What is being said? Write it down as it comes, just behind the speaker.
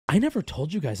I never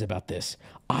told you guys about this.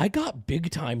 I got big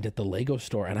timed at the Lego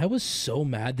store and I was so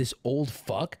mad. This old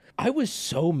fuck. I was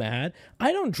so mad.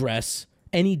 I don't dress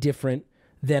any different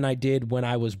than I did when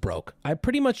I was broke. I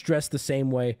pretty much dress the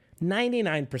same way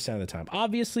 99% of the time.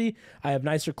 Obviously, I have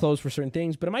nicer clothes for certain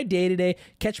things, but in my day-to-day,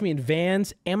 catch me in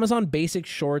Vans, Amazon basic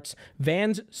shorts,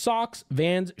 Vans socks,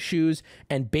 Vans shoes,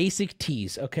 and basic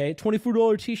tees, okay?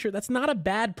 $24 t-shirt. That's not a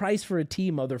bad price for a tee,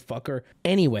 motherfucker.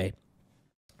 Anyway,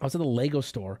 I was at the Lego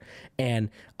store, and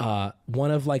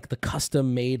one of like the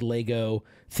custom made Lego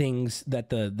things that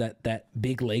that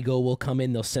big Lego will come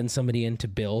in, they'll send somebody in to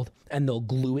build, and they'll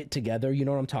glue it together. You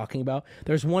know what I'm talking about?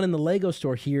 There's one in the Lego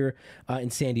store here in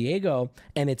San Diego,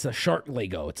 and it's a shark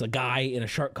Lego. It's a guy in a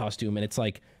shark costume, and it's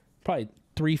like probably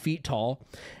 3 feet tall,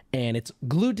 and it's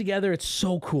glued together. It's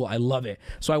so cool. I love it.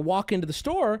 So I walk into the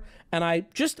store, and I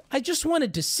just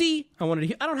wanted to see. I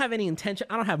don't have any intention.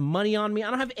 I don't have money on me. I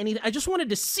don't have anything. I just wanted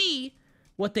to see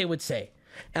what they would say.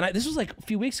 And this was like a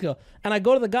few weeks ago. And I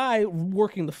go to the guy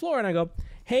working the floor, and I go,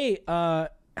 "Hey,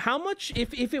 how much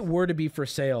if it were to be for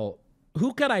sale?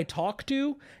 Who could I talk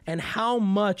to? And how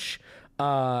much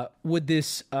would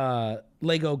this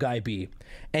Lego guy be?"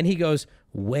 And he goes,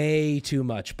 "Way too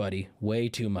much, buddy. Way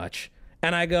too much."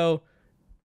 And I go,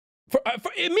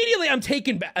 immediately I'm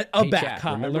taken aback. Chat,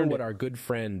 remember what our good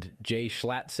friend Jay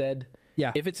Schlatt said?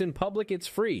 Yeah. If it's in public, it's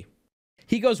free.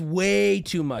 He goes, "Way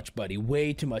too much, buddy.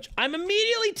 Way too much." I'm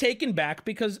immediately taken back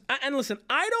because, and listen,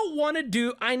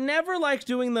 I never liked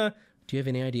doing do you have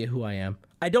any idea who I am?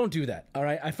 I don't do that, all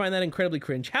right? I find that incredibly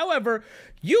cringe. However,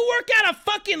 you work at a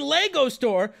fucking Lego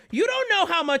store. You don't know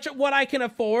what I can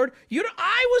afford.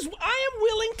 I am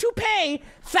willing to pay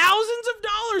thousands of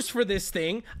dollars for this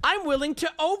thing. I'm willing to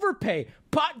overpay.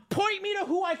 Point me to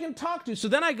who I can talk to. So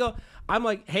then I'm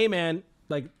like, "Hey man,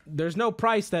 like there's no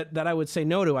price that I would say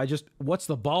no to. What's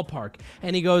the ballpark?"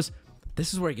 And he goes,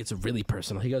 this is where it gets really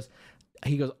personal. He goes,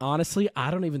 "Honestly,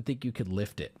 I don't even think you could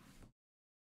lift it."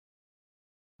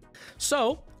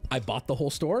 So I bought the whole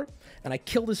store, and I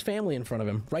killed his family in front of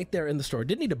him right there in the store.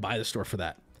 Didn't need to buy the store for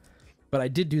that, but I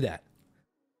did do that.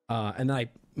 And then I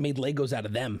made Legos out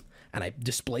of them, and I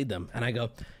displayed them. And I go,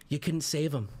 "You couldn't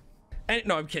save them." And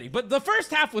no, I'm kidding. But the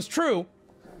first half was true.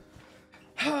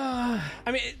 I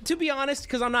mean, to be honest,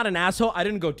 because I'm not an asshole, I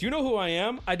didn't go, "Do you know who I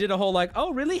am?" I did a whole like,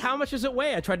 "Oh, really? How much does it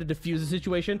weigh?" I tried to diffuse the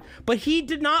situation, but he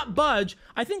did not budge.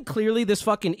 I think clearly this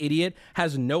fucking idiot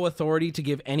has no authority to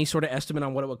give any sort of estimate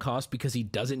on what it would cost because he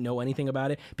doesn't know anything about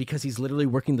it, because he's literally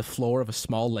working the floor of a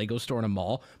small Lego store in a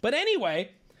mall. But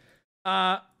anyway, then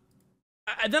I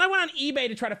went on eBay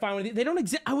to try to find one. They don't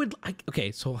exist.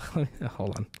 Okay, so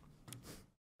hold on.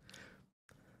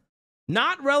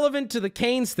 Not relevant to the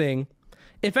Canes thing.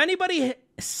 If anybody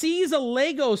sees a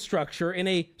Lego structure in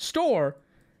a store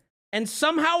and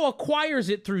somehow acquires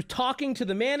it through talking to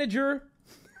the manager,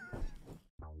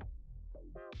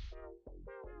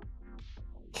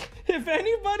 if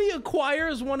anybody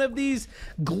acquires one of these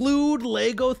glued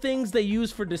Lego things they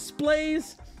use for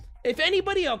displays, if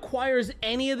anybody acquires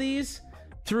any of these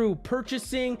through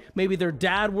purchasing, maybe their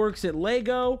dad works at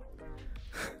Lego,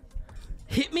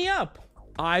 hit me up.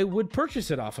 I would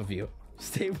purchase it off of you.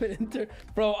 Statement,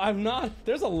 bro. I'm not.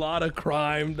 There's a lot of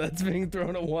crime that's being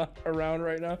thrown around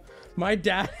right now. My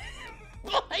dad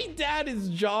is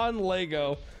John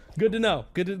Lego. Good to know.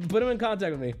 Good to put him in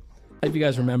contact with me. If you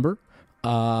guys remember,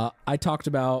 I talked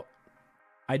about,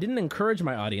 I didn't encourage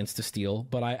my audience to steal,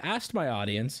 but I asked my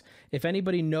audience if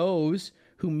anybody knows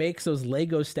who makes those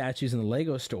Lego statues in the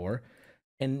Lego store,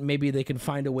 and maybe they can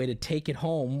find a way to take it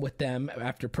home with them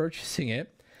after purchasing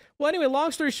it. Well, anyway,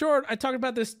 long story short, I talked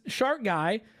about this shark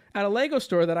guy at a Lego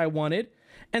store that I wanted,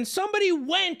 and somebody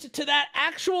went to that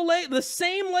actual the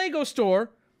same Lego store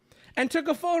and took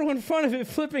a photo in front of it,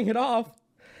 flipping it off.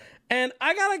 And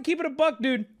I gotta keep it a buck,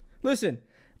 dude. Listen,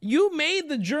 you made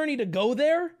the journey to go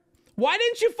there. Why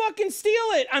didn't you fucking steal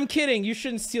it? I'm kidding. You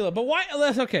shouldn't steal it. But why?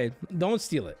 Okay, don't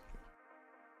steal it.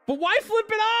 But why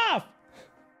flip it off?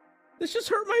 This just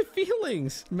hurt my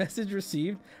feelings. Message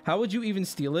received. How would you even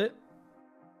steal it?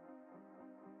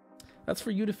 That's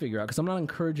for you to figure out, because I'm not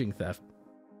encouraging theft.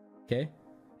 Okay?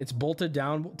 It's bolted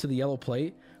down to the yellow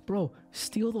plate. Bro,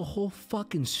 steal the whole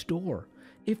fucking store.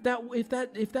 If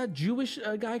that Jewish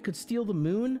guy could steal the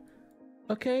moon,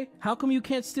 okay? How come you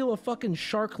can't steal a fucking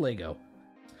shark Lego?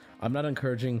 I'm not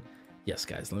encouraging. Yes,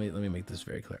 guys, let me make this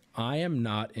very clear. I am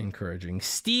not encouraging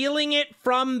stealing it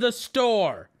from the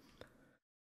store.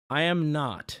 I am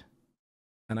not.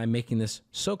 And I'm making this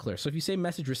so clear. So if you say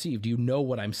message received, you know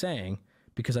what I'm saying,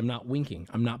 because I'm not winking.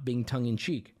 I'm not being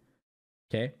tongue-in-cheek,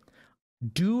 okay?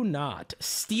 Do not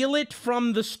steal it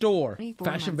from the store. 24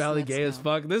 Fashion months, Valley let's gay as go.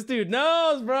 fuck. This dude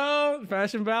knows, bro.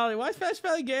 Fashion Valley. Why is Fashion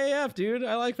Valley gay AF, dude?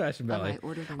 I like Fashion Valley. I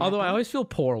ordered an Although I apple. always feel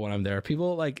poor when I'm there.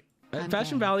 People like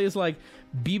Fashion gay. Valley is like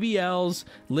BBLs,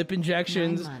 lip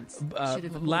injections, 9 months.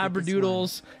 Should've avoided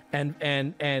labradoodles,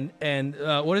 and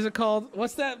what is it called?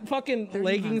 What's that fucking 30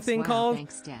 legging months. thing Wow, called?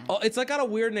 thanks, Dad. Oh, it's like got a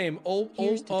weird name.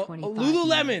 Here's to 25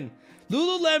 Lululemon.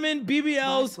 Lululemon,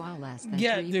 BBLs.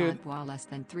 Yeah, dude.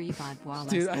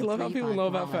 Dude, I love how people know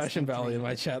about Fashion Valley in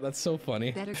my chat. That's so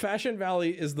funny. Fashion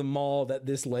Valley is the mall that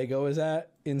this Lego is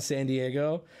at in San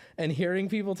Diego, and hearing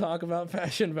people talk about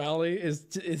Fashion Valley is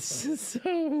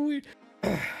so weird.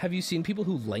 Have you seen people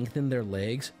who lengthen their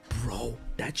legs? Bro,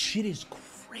 that shit is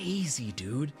crazy,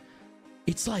 dude.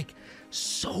 It's like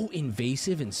so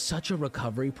invasive and such a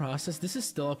recovery process. This is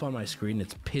still up on my screen.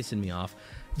 It's pissing me off.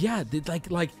 Yeah,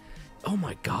 like, oh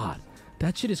my God.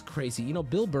 That shit is crazy. You know,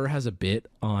 Bill Burr has a bit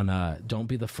on don't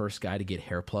be the first guy to get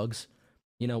hair plugs.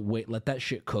 You know, wait, let that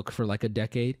shit cook for like a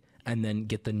decade and then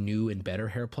get the new and better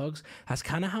hair plugs. That's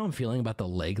kind of how I'm feeling about the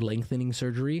leg lengthening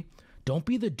surgery. Don't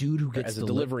be the dude who gets As a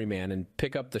delivery man and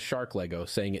pick up the shark Lego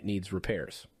saying it needs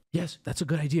repairs. Yes, that's a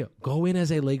good idea. Go in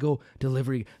as a Lego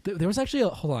delivery. There was actually a,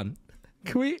 hold on.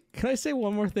 Can I say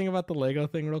one more thing about the Lego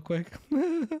thing real quick?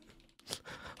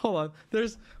 Hold on.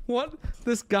 There's one,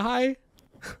 this guy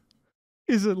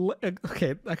is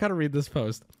okay, I gotta read this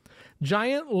post.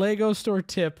 Giant Lego store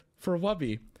tip for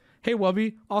Wubby. Hey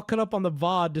Wubby, all cut up on the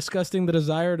VOD discussing the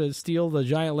desire to steal the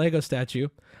giant Lego statue.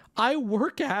 I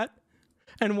work at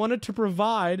and wanted to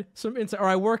provide some insight, or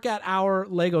I work at our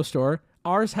Lego store.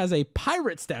 Ours has a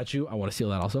pirate statue. I want to steal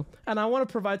that also. And I want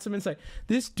to provide some insight.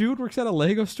 This dude works at a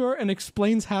Lego store and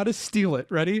explains how to steal it.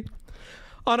 Ready?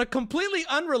 On a completely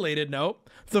unrelated note,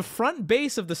 the front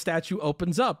base of the statue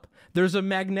opens up. There's a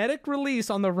magnetic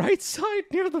release on the right side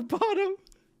near the bottom.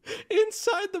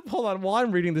 Inside the... Hold on. While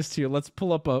I'm reading this to you, let's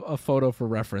pull up a photo for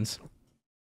reference.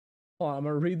 Hold on. I'm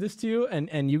going to read this to you.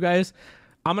 And you guys...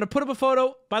 I'm going to put up a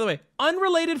photo. By the way,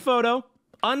 unrelated photo.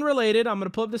 Unrelated. I'm going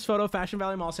to pull up this photo. Fashion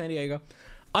Valley Mall, San Diego.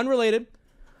 Unrelated.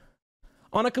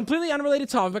 On a completely unrelated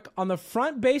topic, on the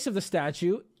front base of the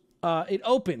statue, it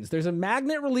opens. There's a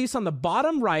magnet release on the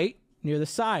bottom right near the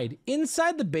side.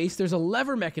 Inside the base, there's a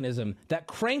lever mechanism that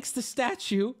cranks the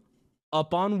statue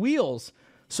up on wheels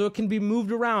so it can be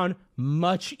moved around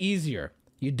much easier.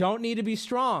 You don't need to be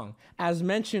strong, as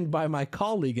mentioned by my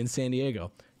colleague in San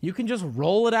Diego. You can just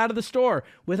roll it out of the store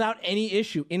without any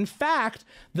issue. In fact,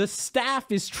 the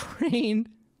staff is trained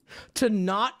to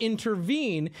not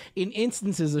intervene in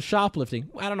instances of shoplifting.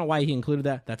 I don't know why he included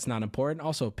that. That's not important.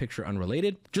 Also, picture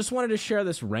unrelated. Just wanted to share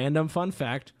this random fun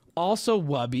fact. Also,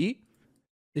 Wubby,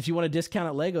 if you want a discount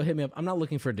at Lego, hit me up. I'm not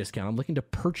looking for a discount. I'm looking to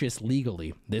purchase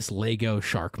legally this Lego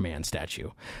Shark Man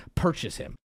statue. Purchase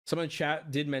him. Someone in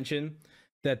chat did mention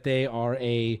that they are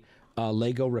a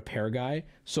Lego repair guy.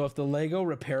 So if the Lego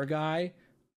repair guy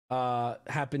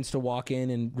happens to walk in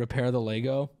and repair the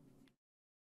Lego.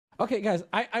 Okay, guys,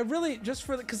 I really, just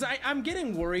for the, because I'm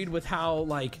getting worried with how,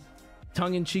 like,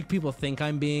 tongue-in-cheek people think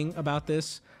I'm being about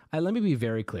this. Let me be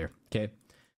very clear, okay?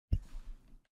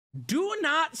 Do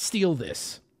not steal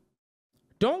this.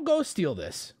 Don't go steal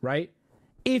this, right?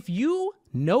 If you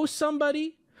know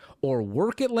somebody or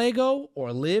work at Lego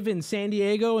or live in San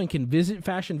Diego and can visit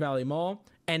Fashion Valley Mall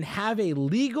and have a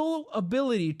legal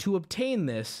ability to obtain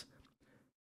this,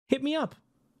 hit me up.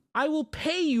 I will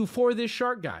pay you for this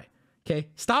shark guy. Okay?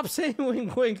 Stop saying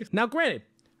wink wink. Now, granted,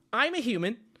 I'm a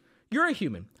human. You're a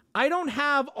human. I don't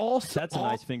have all... That's a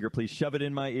nice finger. Please shove it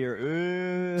in my ear.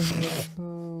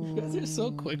 You guys are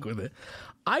so quick with it.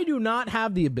 I do not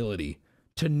have the ability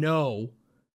to know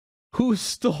who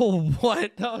stole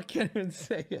what. No, I can't even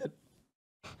say it.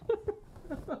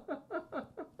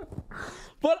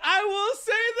 But I will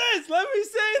say this.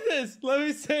 Let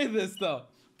me say this, though.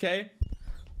 Okay?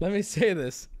 Let me say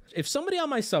this. If somebody on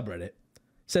my subreddit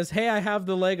says, hey, I have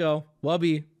the Lego,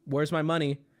 Wubby, where's my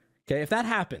money? Okay, if that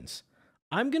happens,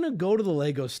 I'm going to go to the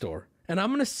Lego store and I'm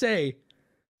going to say,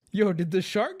 yo, did the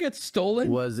shark get stolen?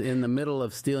 Was in the middle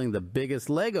of stealing the biggest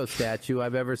Lego statue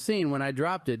I've ever seen when I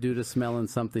dropped it due to smelling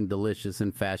something delicious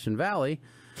in Fashion Valley.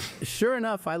 Sure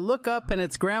enough, I look up and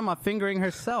it's Grandma fingering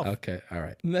herself. Okay, all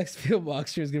right. Next field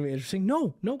box here is going to be interesting.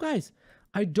 No, guys.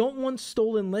 I don't want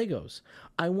stolen Legos.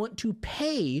 I want to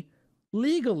pay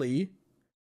legally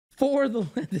for the...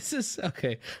 This is...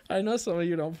 Okay, I know some of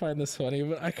you don't find this funny,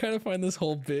 but I kind of find this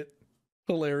whole bit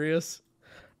hilarious.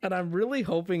 And I'm really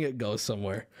hoping it goes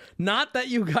somewhere. Not that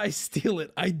you guys steal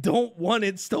it. I don't want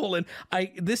it stolen.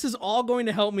 This is all going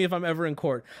to help me if I'm ever in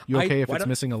court. You okay if it's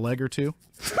missing a leg or two?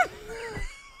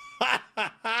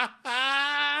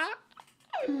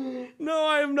 No,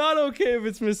 I am not okay if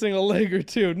it's missing a leg or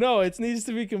two. No, it needs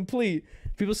to be complete.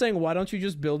 People saying, why don't you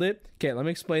just build it? Okay, let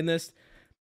me explain this.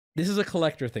 This is a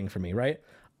collector thing for me, right?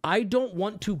 I don't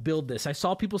want to build this. I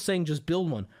saw people saying just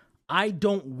build one. I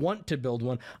don't want to build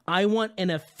one. I want an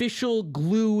official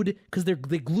glued, because they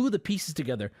glue the pieces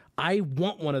together. I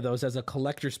want one of those as a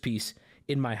collector's piece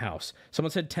in my house.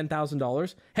 Someone said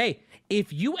 $10,000. Hey,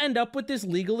 if you end up with this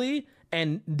legally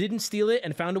and didn't steal it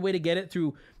and found a way to get it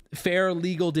through fair,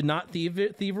 legal, did not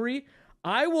thievery,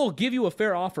 I will give you a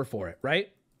fair offer for it,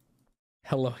 right?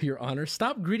 Hello, Your Honor.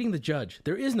 Stop greeting the judge.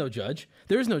 There is no judge.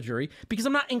 There is no jury, because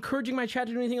I'm not encouraging my chat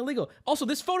to do anything illegal. Also,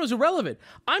 this photo is irrelevant.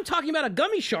 I'm talking about a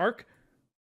gummy shark.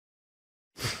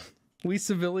 We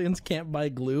civilians can't buy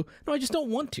glue. No, I just don't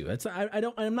want to.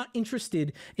 I'm not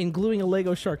interested in gluing a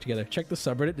Lego shark together. Check the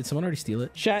subreddit. Did someone already steal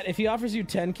it? Chat, if he offers you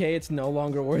 10K, it's no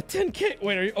longer worth 10K.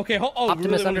 Wait, are you okay?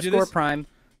 Optimus really Prime.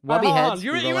 Hold Wubby on. heads.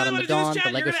 You We really roll out want on to the do dawn. this, The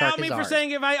chat? Lego You're going to out shark me is for ours.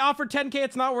 saying if I offer 10K,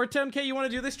 it's not worth 10K? You want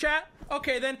to do this, chat?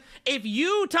 Okay, then. If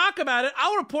you talk about it,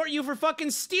 I'll report you for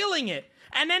fucking stealing it.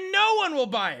 And then no one will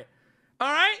buy it.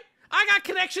 All right? I got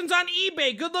connections on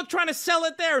eBay. Good luck trying to sell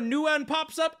it there. New one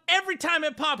pops up. Every time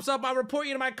it pops up, I'll report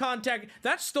you to my contact.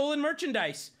 That's stolen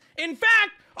merchandise. In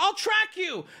fact, I'll track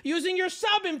you using your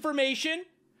sub information.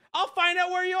 I'll find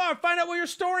out where you are. Find out where you're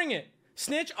storing it.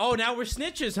 Snitch? Oh, now we're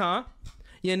snitches, huh?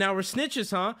 Yeah, now we're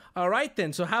snitches, huh? All right,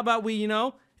 then. So how about we,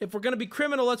 if we're going to be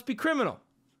criminal, let's be criminal.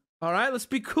 All right, let's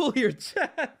be cool here,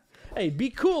 chat. Hey, be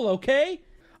cool, okay?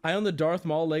 I own the Darth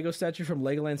Maul Lego statue from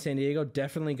Legoland San Diego.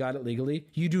 Definitely got it legally.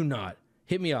 You do not.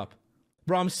 Hit me up.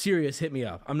 Bro, I'm serious. Hit me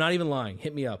up. I'm not even lying.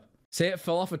 Hit me up. Say it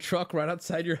fell off a truck right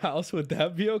outside your house. Would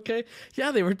that be okay? Yeah,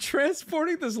 they were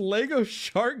transporting this Lego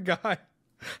shark guy.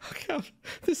 Okay,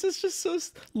 this is just so...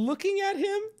 Looking at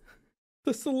him,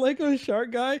 this the Lego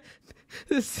shark guy.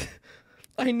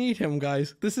 I need him,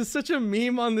 guys. This is such a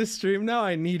meme on this stream now.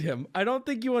 I need him. I don't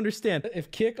think you understand.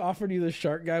 If Kick offered you the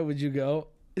shark guy, would you go?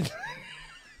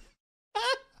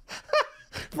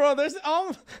 Bro, there's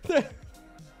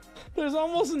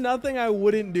almost nothing I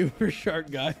wouldn't do for shark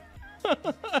guy.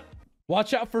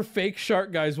 Watch out for fake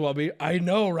shark guys, Wubby. I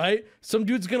know, right? Some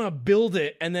dude's gonna build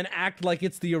it and then act like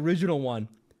it's the original one.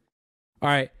 All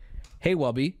right. Hey,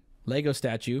 Wubby. Lego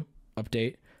statue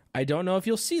update. I don't know if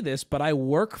you'll see this, but I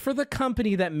work for the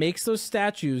company that makes those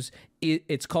statues.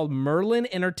 It's called Merlin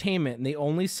Entertainment, and they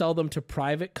only sell them to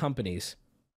private companies.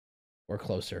 Or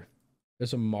closer.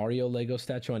 There's a Mario Lego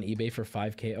statue on eBay for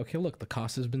 5K. Okay, look, the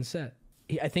cost has been set.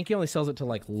 I think he only sells it to,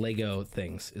 like, Lego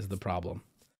things is the problem.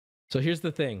 So here's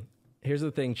the thing. Here's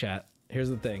the thing, chat. Here's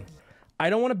the thing.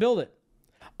 I don't want to build it.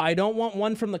 I don't want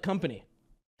one from the company.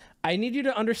 I need you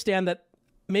to understand that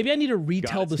maybe I need to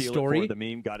retell the story. The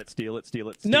meme, got it, steal it, steal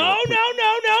it, steal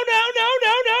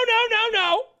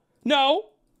No.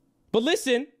 But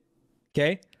listen,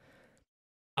 okay?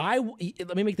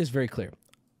 Let me make this very clear.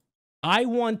 I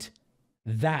want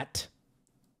that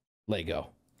Lego.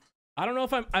 I don't know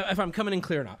if I'm coming in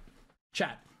clear or not.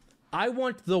 Chat. I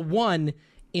want the one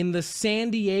in the San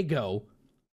Diego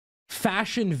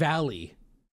Fashion Valley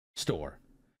store.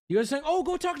 You guys are saying, oh,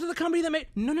 go talk to the company that made...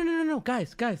 No.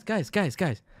 Guys.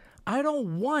 I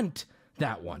don't want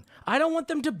that one. I don't want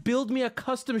them to build me a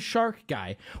custom shark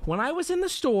guy. When I was in the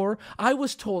store, I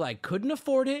was told I couldn't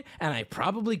afford it, and I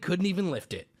probably couldn't even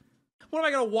lift it. What am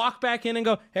I going to walk back in and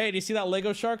go, hey, do you see that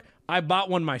Lego shark? I bought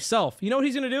one myself. You know what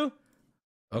he's going to do?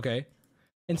 Okay.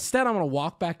 Instead, I'm going to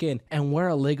walk back in, and where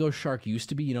a Lego shark used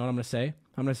to be, you know what I'm going to say?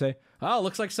 I'm going to say, oh,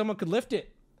 looks like someone could lift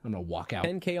it. I'm going to walk out.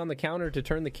 10K on the counter to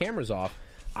turn the cameras off.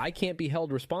 I can't be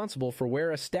held responsible for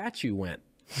where a statue went.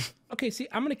 Okay, see,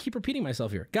 I'm going to keep repeating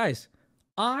myself here. Guys,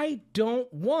 I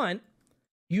don't want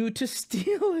you to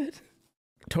steal it.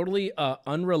 Totally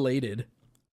unrelated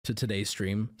to today's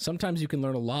stream. Sometimes you can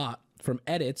learn a lot from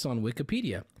edits on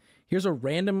Wikipedia. Here's a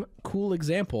random cool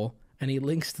example, and he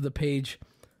links to the page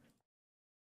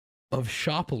of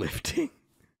shoplifting.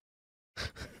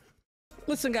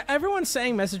 Listen, guys, everyone's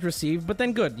saying message received, but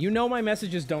then good. You know my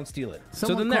message is don't steal it.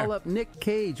 Someone so then call up Nick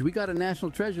Cage. We got a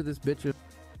national treasure, this bitch.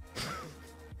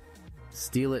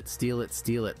 Steal it, steal it,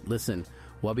 steal it. Listen,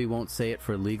 Wubby won't say it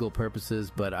for legal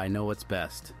purposes, but I know what's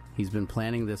best. He's been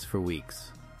planning this for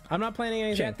weeks. I'm not planning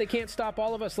anything. Chat, they can't stop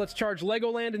all of us. Let's charge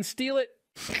Legoland and steal it.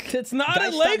 It's not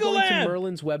Guys, a stop going to Legoland.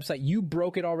 Merlin's website. You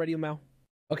broke it already, Mal.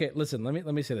 Okay, listen, let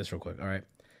me say this real quick, all right?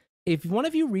 If one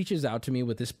of you reaches out to me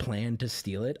with this plan to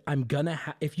steal it, I'm gonna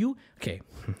okay,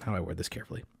 how do I word this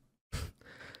carefully?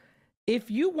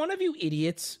 If one of you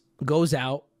idiots goes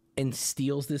out and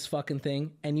steals this fucking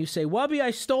thing, and you say, Wubby, I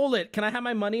stole it, can I have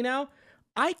my money now?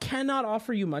 I cannot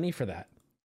offer you money for that.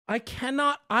 I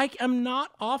cannot. I am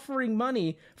not offering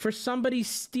money for somebody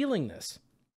stealing this.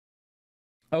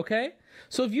 Okay?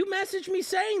 So if you message me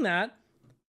saying that,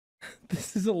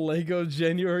 this is a Lego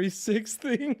January 6th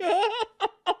thing.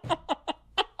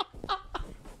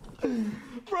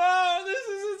 Bro, this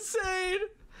is insane.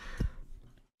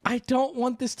 I don't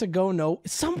want this to go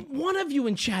one of you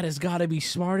in chat has got to be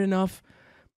smart enough,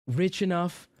 rich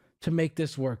enough to make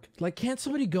this work. Like, can't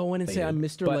somebody go in and say, I'm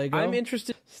Mr. Lego? I'm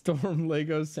interested. Storm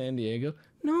Lego San Diego.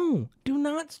 No, do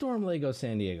not storm Lego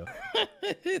San Diego.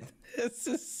 This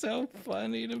is so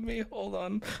funny to me. Hold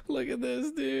on. Look at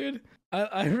this, dude.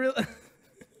 I really...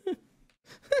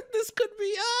 This could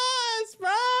be us, bro.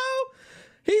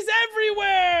 He's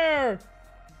everywhere.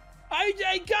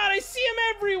 God, I see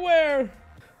him everywhere.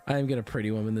 I am gonna pretty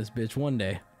woman this bitch one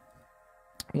day.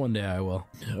 One day I will.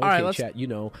 Okay, All right, let's... chat, you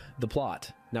know the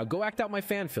plot. Now go act out my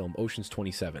fan film, Ocean's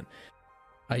 27.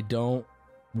 I don't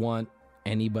want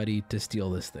anybody to steal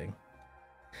this thing.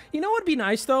 You know what'd be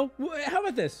nice, though? How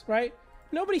about this, right?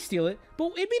 Nobody steal it,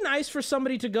 but it'd be nice for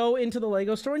somebody to go into the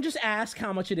Lego store and just ask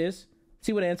how much it is.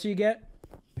 See what answer you get.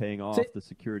 Paying off the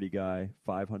security guy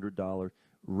 $500,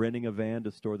 renting a van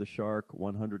to store the shark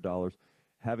 $100,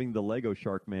 having the Lego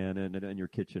Shark Man in your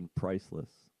kitchen priceless.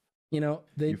 You know,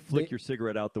 you flick your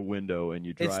cigarette out the window and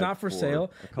you drive. It's not for sale.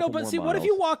 No, but see, what if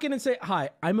you walk in and say,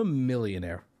 "Hi, I'm a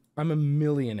millionaire. I'm a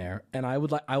millionaire, and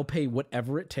I'll pay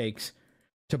whatever it takes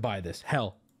to buy this.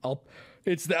 Hell,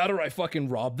 it's that or I fucking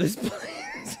rob this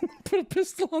place, put a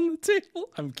pistol on the table."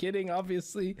 I'm kidding,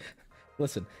 obviously.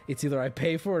 Listen, it's either I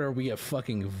pay for it or we get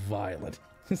fucking violent.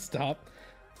 Stop.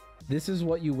 This is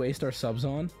what you waste our subs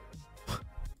on.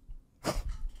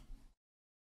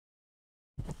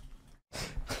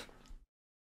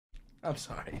 I'm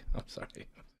sorry.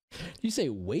 You say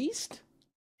waste?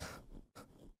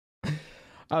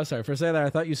 Oh, sorry. For saying that,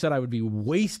 I thought you said I would be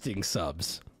wasting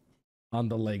subs on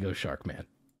the Lego Shark Man.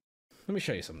 Let me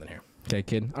show you something here. Okay,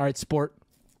 kid. All right, sport.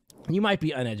 You might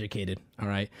be uneducated, all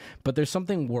right? But there's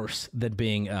something worse than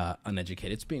being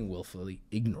uneducated. It's being willfully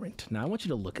ignorant. Now, I want you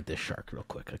to look at this shark real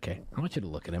quick, okay? I want you to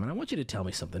look at him, and I want you to tell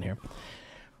me something here.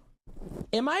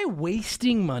 Am I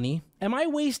wasting money? Am I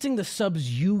wasting the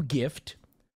subs you gift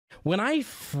when I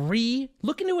free...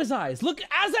 Look into his eyes. Look,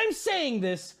 as I'm saying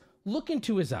this, look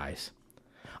into his eyes.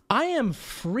 I am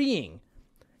freeing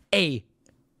a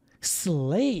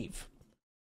slave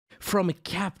from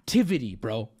captivity,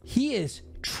 bro. He is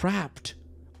trapped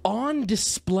on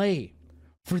display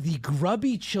for the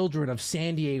grubby children of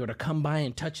San Diego to come by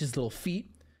and touch his little feet.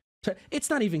 It's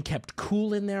not even kept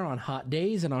cool in there on hot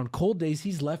days, and on cold days,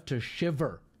 he's left to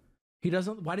shiver. He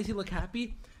doesn't... Why does he look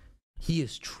happy? He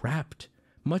is trapped.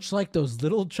 Much like those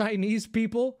little Chinese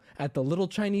people at the little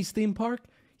Chinese theme park,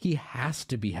 he has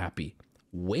to be happy.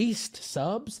 Waste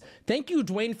subs? Thank you,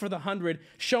 Dwayne, for the 100,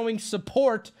 showing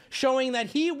support, showing that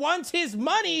he wants his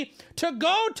money to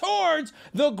go towards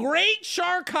the great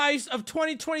shark heist of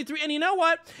 2023. And you know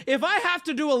what? If I have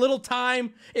to do a little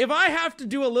time,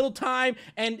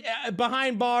 and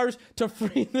behind bars to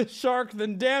free the shark,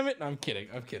 then damn it. No, I'm kidding.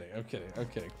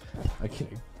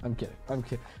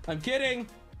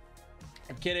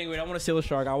 We don't want to steal a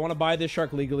shark. I want to buy this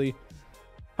shark legally.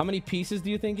 How many pieces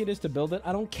do you think it is to build it?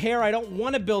 I don't care. I don't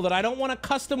want to build it. I don't want a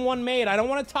custom one made. I don't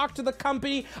want to talk to the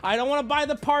company. I don't want to buy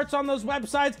the parts on those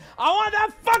websites. I want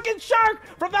that fucking shark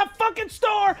from that fucking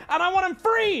store, and I want him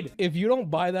freed. If you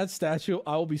don't buy that statue,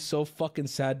 I will be so fucking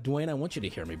sad. Dwayne, I want you to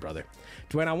hear me, brother.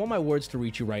 Dwayne, I want my words to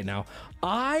reach you right now.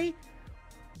 I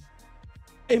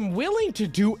am willing to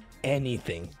do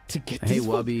anything to get Hey,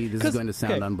 Wubby, this is going to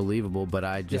sound unbelievable, but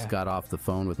I just got off the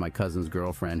phone with my cousin's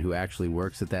girlfriend who actually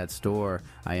works at that store.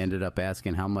 I ended up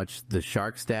asking how much the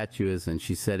shark statue is, and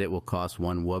she said it will cost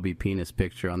one Wubby penis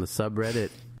picture on the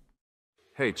subreddit.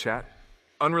 Hey, chat.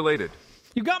 Unrelated.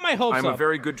 You got my hopes up. I'm a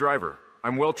very good driver.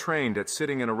 I'm well trained at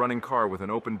sitting in a running car with an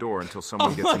open door until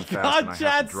someone gets in fast and I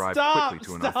have to drive quickly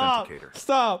to an authenticator.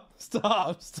 Stop.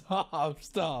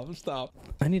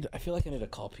 I feel like I need to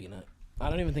call Peanut. I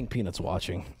don't even think Peanut's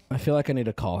watching. I feel like I need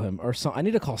to call him I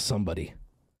need to call somebody.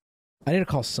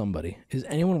 Is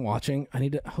anyone watching? I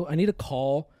need to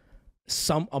call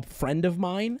a friend of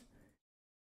mine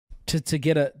to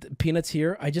get a Peanut's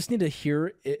here. I just need to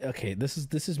hear it. Okay, this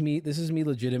is me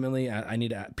legitimately. I need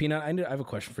to Peanut. I have a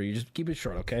question for you. Just keep it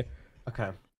short, okay? Okay.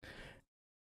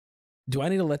 Do I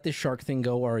need to let this shark thing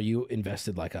go, or are you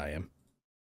invested like I am?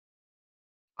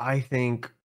 I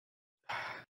think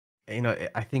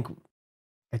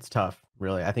it's tough,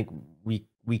 really. I think we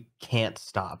can't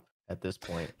stop at this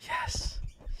point. Yes.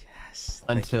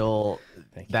 Until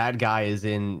that guy is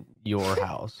in your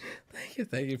house.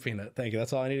 Thank you, Peanut. Thank you.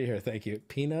 That's all I need to hear. Thank you.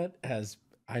 Peanut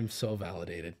I'm so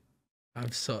validated.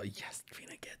 I'm so, yes,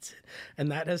 Trina gets it.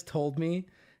 And that has told me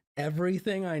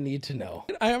everything I need to know.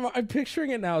 I'm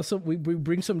picturing it now. So we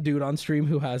bring some dude on stream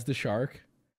who has the shark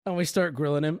and we start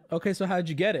grilling him. Okay, so how'd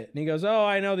you get it? And he goes, oh,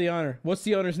 I know the owner. What's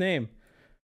the owner's name?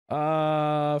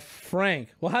 Frank.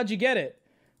 Well, how'd you get it?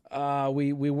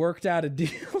 We worked out a deal.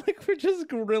 Like, we're just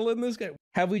grilling this guy.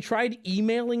 Have we tried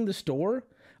emailing the store?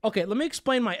 Okay, let me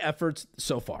explain my efforts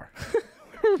so far.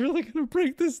 We're really gonna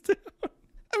break this down.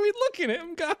 I mean, look at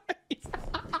him, guys.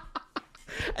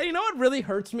 And you know what really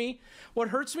hurts me? What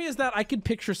hurts me is that I could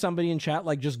picture somebody in chat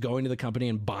like just going to the company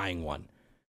and buying one.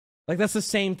 Like, that's the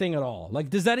same thing at all. Like,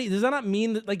 does that not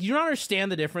mean that, like, you don't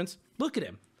understand the difference? Look at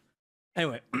him.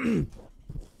 Anyway,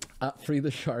 free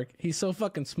the shark. He's so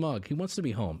fucking smug. He wants to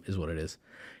be home, is what it is.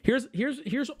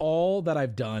 Here's all that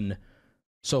I've done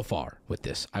so far with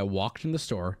this. I walked in the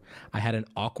store. I had an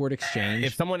awkward exchange.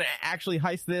 If someone actually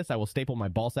heists this, I will staple my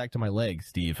ball sack to my leg,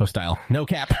 Steve. Style. No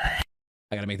cap.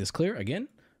 I gotta make this clear again.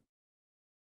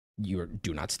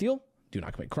 Do not steal. Do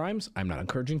not commit crimes. I'm not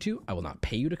encouraging to. I will not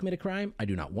pay you to commit a crime. I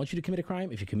do not want you to commit a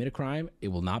crime. If you commit a crime, it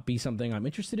will not be something I'm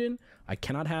interested in. I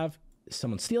cannot have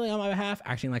someone stealing on my behalf,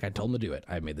 acting like I told them to do it.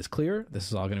 I've made this clear. This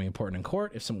is all going to be important in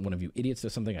court if one of you idiots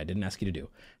does something I didn't ask you to do.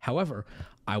 However,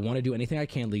 I want to do anything I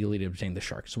can legally to obtain the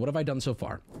shark. So what have I done so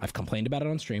far? I've complained about it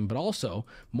on stream, but also,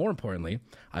 more importantly,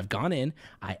 I've gone in,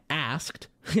 I asked,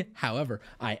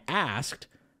 I asked,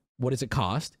 what does it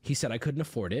cost? He said I couldn't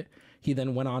afford it. He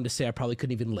then went on to say I probably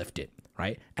couldn't even lift it,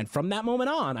 right? And from that moment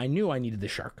on, I knew I needed the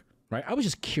shark, right? I was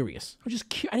just curious.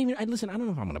 Listen, I don't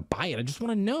know if I'm going to buy it. I just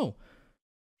want to know.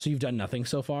 So you've done nothing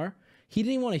so far? He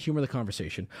didn't even want to humor the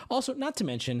conversation. Also, not to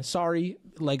mention, sorry,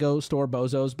 Lego store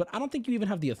bozos, but I don't think you even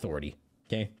have the authority,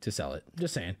 okay, to sell it.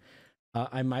 Just saying.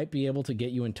 I might be able to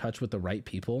get you in touch with the right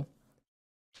people.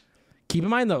 Keep in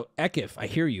mind, though, Ekif, I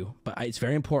hear you, but it's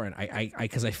very important.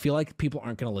 Because I feel like people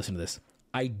aren't going to listen to this.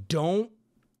 I don't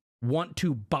want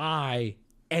to buy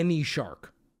any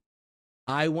shark.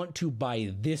 I want to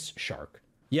buy this shark.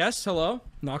 Yes, hello?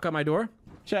 Knock on my door.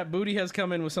 Chat, Booty has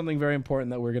come in with something very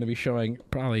important that we're going to be showing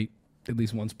probably at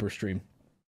least once per stream.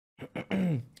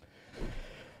 I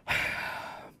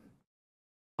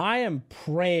am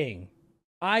praying.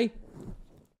 I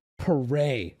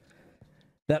pray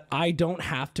that I don't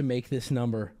have to make this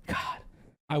number. God,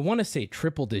 I want to say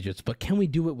triple digits, but can we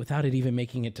do it without it even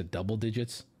making it to double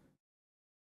digits?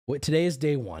 Wait, today is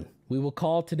day one. We will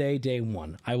call today day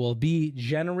one. I will be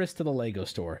generous to the Lego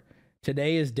store.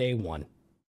 Today is day one.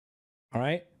 All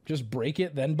right, just break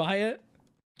it, then buy it.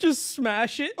 Just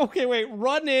smash it. Okay, wait,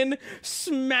 run in,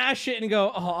 smash it, and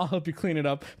go, oh, I'll help you clean it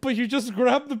up. But you just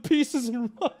grab the pieces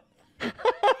and run.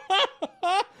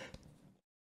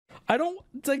 I don't,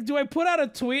 it's like, do I put out a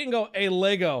tweet and go, hey,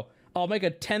 Lego, I'll make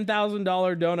a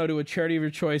 $10,000 dono to a charity of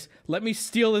your choice. Let me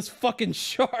steal this fucking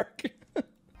shark.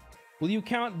 Will you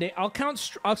count I'll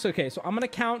count, okay, so I'm going to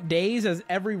count days as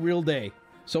every real day.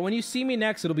 So when you see me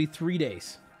next, it'll be 3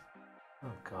 days.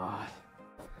 Oh, God.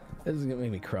 This is gonna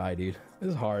make me cry, dude. This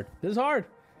is hard. This is hard.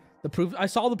 The proof. I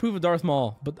saw the proof of Darth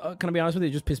Maul, but can I be honest with you?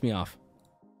 It just pissed me off.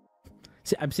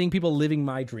 See, I'm seeing people living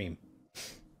my dream.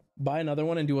 Buy another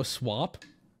one and do a swap.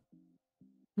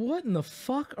 What in the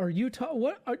fuck are you talking?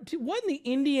 What in the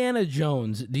Indiana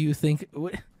Jones do you think?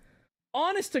 What?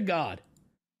 Honest to God.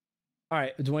 All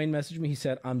right, Dwayne messaged me. He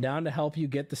said, "I'm down to help you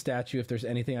get the statue if there's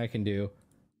anything I can do.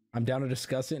 I'm down to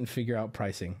discuss it and figure out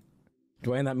pricing."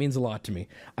 Dwayne, that means a lot to me.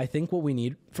 I think what we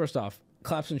need, first off,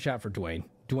 claps in chat for Dwayne.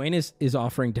 Dwayne is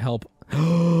offering to help.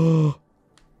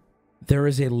 There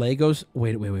is a Legos.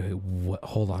 Wait. What?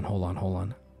 Hold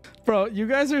on. Bro, you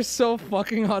guys are so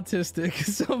fucking autistic.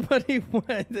 Somebody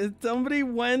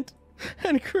went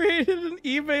and created an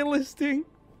eBay listing.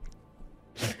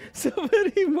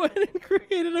 Somebody went and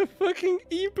created a fucking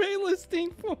eBay listing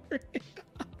for it.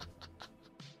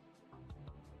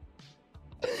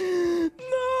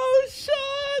 No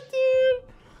shot, dude.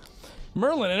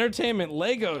 Merlin Entertainment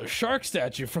Lego shark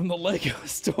statue from the Lego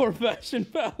store, Fashion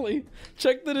Valley.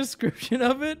 Check the description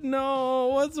of it. No,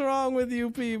 what's wrong with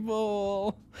you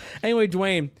people? Anyway,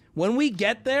 Dwayne, when we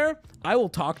get there, I will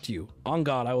talk to you. On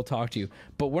God, I will talk to you.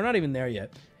 But we're not even there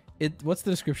yet. What's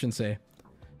the description say?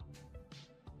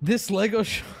 This Lego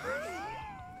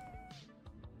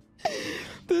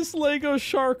This Lego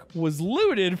shark was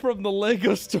looted from the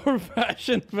Lego store,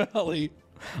 Fashion Valley.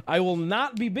 I will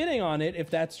not be bidding on it if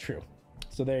that's true.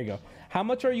 So there you go. How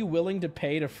much are you willing to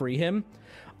pay to free him?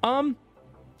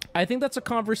 I think that's a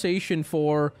conversation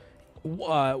for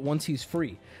once he's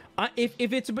free. If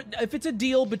it's a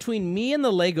deal between me and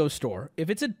the Lego store, if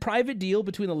it's a private deal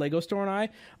between the Lego store and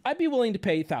I'd be willing to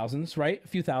pay thousands, right? A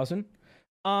few thousand.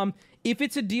 If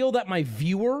it's a deal that my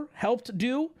viewer helped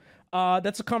do,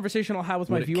 That's a conversation I'll have with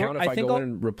my Would it viewer. count if I go in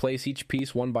and replace each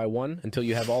piece one by one until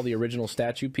you have all the original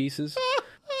statue pieces?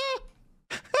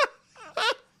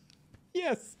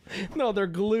 Yes. No, they're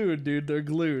glued, dude. They're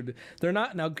glued. They're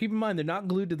not. Now, keep in mind, they're not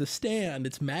glued to the stand.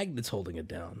 It's magnets holding it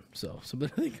down. So, something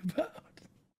to think about.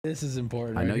 This is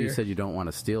important. I know right you here. said you don't want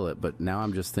to steal it, but now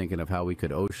I'm just thinking of how we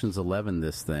could Ocean's 11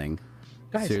 this thing.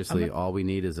 Guys, seriously, all we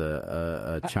need is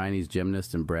a Chinese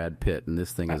gymnast and Brad Pitt, and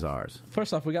this thing is ours.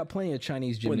 First off, we got plenty of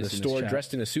Chinese In the gymnasts store,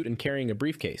 dressed in a suit and carrying a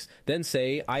briefcase. Then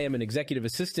say, I am an executive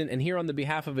assistant and here on the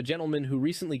behalf of a gentleman who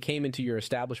recently came into your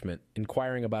establishment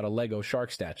inquiring about a Lego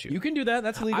shark statue. You can do that.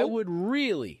 That's legal. I would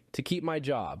really to keep my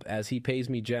job as he pays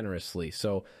me generously.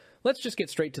 So let's just get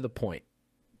straight to the point.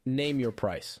 Name your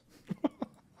price.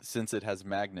 Since it has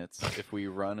magnets, if we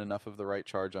run enough of the right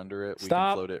charge under it, we Stop.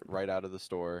 can float it right out of the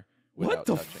store. What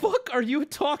the touching. fuck are you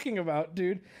talking about,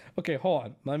 dude? Okay, hold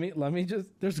on. Let me just.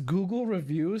 There's Google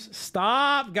reviews.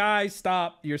 Stop, guys.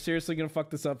 Stop. You're seriously gonna fuck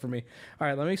this up for me. All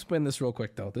right, let me explain this real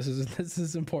quick though. This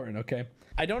is important. Okay.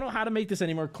 I don't know how to make this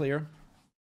any more clear.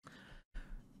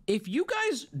 If you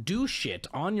guys do shit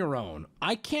on your own,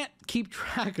 I can't keep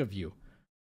track of you.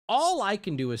 All I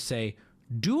can do is say,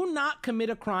 do not commit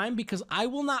a crime because I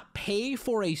will not pay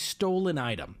for a stolen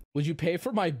item. Would you pay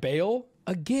for my bail?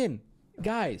 Again,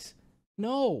 guys,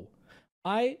 no.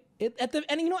 And you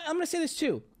know what? I'm gonna say this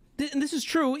too, and this is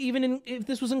true even if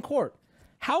this was in court.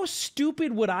 How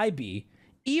stupid would I be,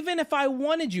 even if I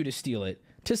wanted you to steal it,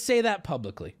 to say that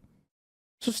publicly?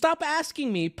 So stop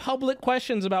asking me public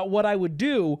questions about what I would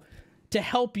do to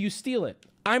help you steal it.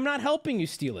 I'm not helping you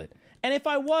steal it. And if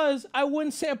I was, I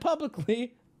wouldn't say it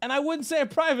publicly, and I wouldn't say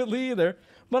it privately either.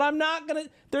 But I'm not gonna,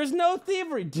 there's no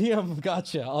thievery. DM,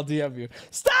 gotcha, I'll DM you.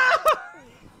 Stop!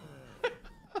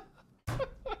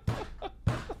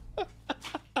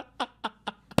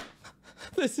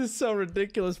 This is so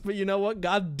ridiculous, but you know what?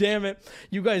 God damn it.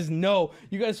 You guys know.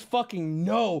 You guys fucking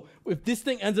know. If this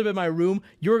thing ends up in my room,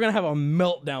 you're gonna have a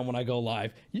meltdown when I go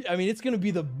live. I mean, it's gonna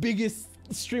be the biggest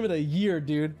stream of the year,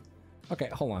 dude. Okay,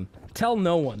 hold on. Tell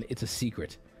no one it's a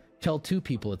secret. Tell 2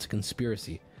 people it's a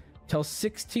conspiracy. Tell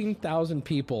 16,000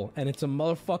 people and it's a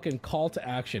motherfucking call to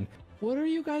action. What are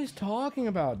you guys talking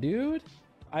about, dude?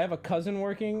 I have a cousin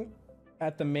working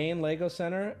at the main Lego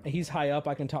center. He's high up.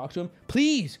 I can talk to him.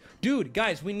 Please, dude,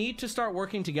 guys, we need to start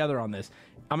working together on this.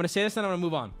 I'm going to say this and I'm going to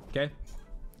move on, okay?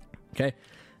 Okay.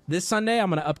 This Sunday, I'm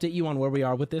going to update you on where we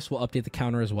are with this. We'll update the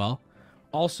counter as well.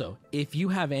 Also, if you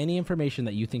have any information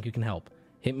that you think you can help,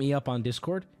 hit me up on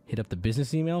Discord, hit up the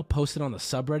business email, post it on the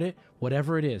subreddit,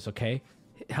 whatever it is, okay?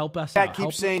 Help us out. Dad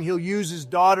keeps saying he'll use his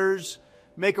daughters,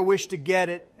 make a wish to get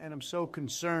it, and I'm so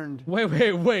concerned.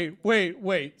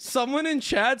 Wait. Someone in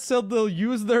chat said they'll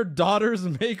use their daughter's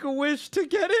Make-A-Wish to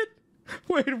get it?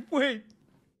 Wait.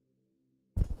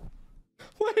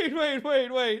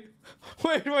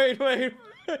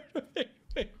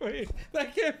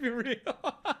 That can't be real.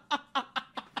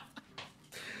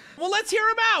 Well, let's hear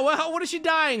him out. What is she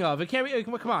dying of? It can't be.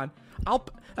 Come on.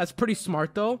 That's pretty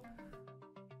smart, though.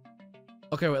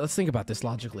 Okay, wait, let's think about this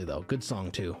logically, though. Good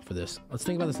song, too, for this. Let's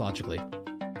think about this logically.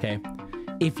 Okay.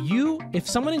 If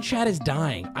someone in chat is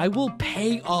dying, I will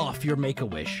pay off your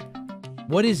Make-A-Wish.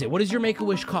 What is it? What does your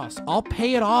Make-A-Wish cost? I'll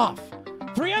pay it off.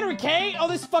 300K? Oh,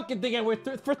 this fucking thing.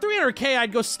 For 300K,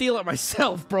 I'd go steal it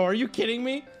myself, bro. Are you kidding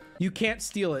me? You can't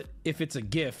steal it if it's a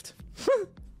gift.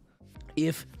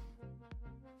 If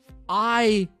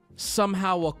I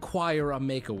somehow acquire a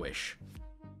Make-A-Wish,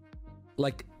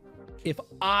 like, if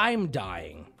I'm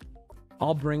dying,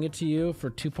 I'll bring it to you for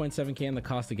 2.7K and the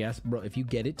cost of gas. Bro, if you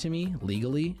get it to me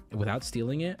legally without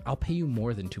stealing it, I'll pay you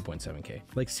more than 2.7K.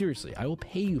 Like, seriously, I will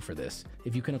pay you for this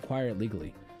if you can acquire it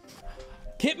legally.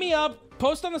 Hit me up,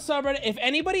 post on the subreddit. If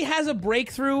anybody has a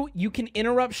breakthrough, you can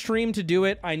interrupt stream to do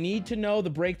it. I need to know the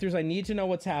breakthroughs. I need to know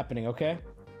what's happening, okay?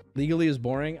 Legally is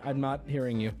boring. I'm not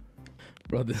hearing you.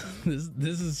 Bro, this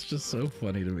is just so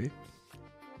funny to me.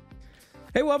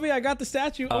 Hey, Wubby, I got the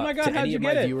statue. Oh my God, how'd you get it? To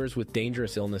any of my viewers with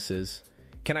dangerous illnesses,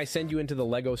 can I send you into the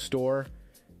Lego store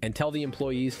and tell the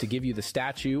employees to give you the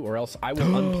statue, or else I will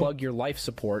unplug your life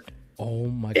support? Oh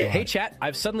my God. Hey, chat,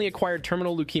 I've suddenly acquired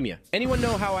terminal leukemia. Anyone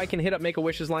know how I can hit up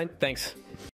Make-A-Wish's line? Thanks.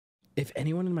 If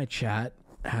anyone in my chat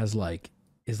is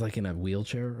in a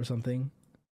wheelchair or something,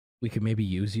 we could maybe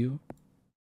use you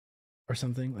or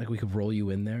something. Like, we could roll you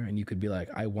in there and you could be like,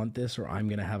 I want this, or I'm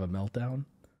going to have a meltdown.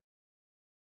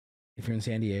 If you're in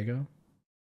San Diego,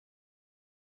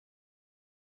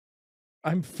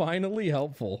 I'm finally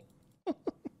helpful.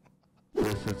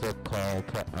 This is a call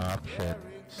to action.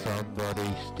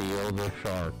 Somebody steal the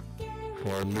shark.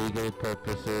 For legal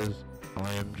purposes,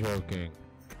 I am joking.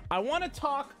 I want to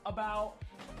talk about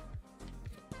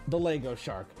the Lego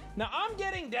shark. Now, I'm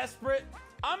getting desperate.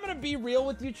 I'm going to be real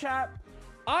with you, chat.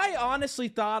 I honestly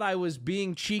thought I was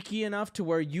being cheeky enough to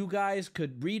where you guys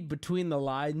could read between the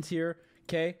lines here,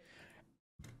 okay?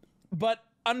 But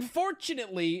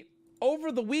unfortunately,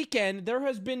 over the weekend, there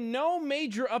has been no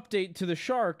major update to the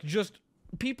shark, just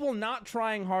people not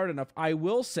trying hard enough. I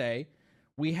will say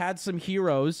we had some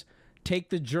heroes take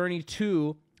the journey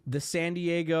to the San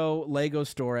Diego Lego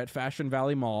store at Fashion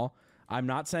Valley Mall. I'm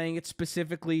not saying it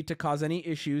specifically to cause any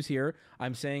issues here.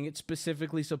 I'm saying it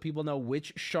specifically so people know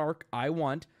which shark I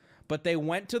want. But they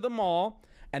went to the mall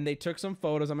and they took some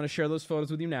photos. I'm going to share those photos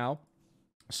with you now.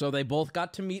 So they both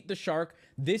got to meet the shark.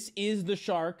 This is the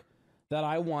shark that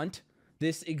I want.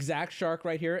 This exact shark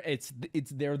right here.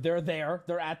 They're there.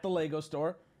 They're at the Lego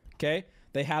store. Okay?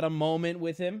 They had a moment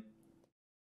with him.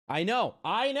 I know.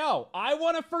 I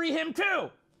want to free him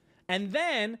too. And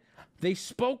then they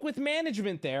spoke with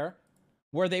management there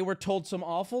where they were told some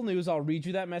awful news. I'll read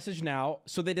you that message now.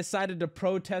 So they decided to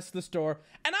protest the store.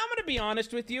 And I'm going to be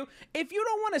honest with you. If you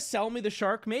don't want to sell me the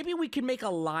shark, maybe we could make a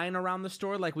line around the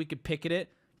store, like we could picket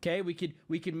it. Okay, we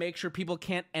could make sure people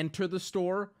can't enter the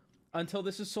store until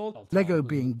this is sold. Lego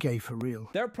being gay for real.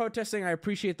 They're protesting. I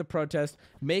appreciate the protest.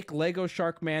 Make Lego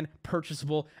Shark Man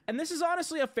purchasable. And this is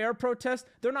honestly a fair protest.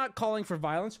 They're not calling for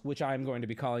violence, which I'm going to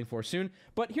be calling for soon.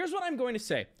 But here's what I'm going to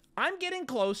say. I'm getting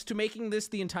close to making this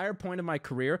the entire point of my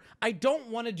career. I don't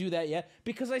want to do that yet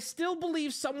because I still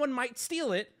believe someone might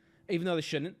steal it, even though they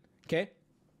shouldn't, okay?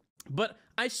 But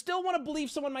I still want to believe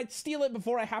someone might steal it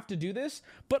before I have to do this.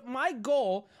 But my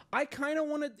goal, I kind of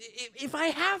want to, if I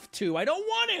have to, I don't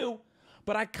want to,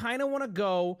 but I kind of want to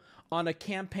go on a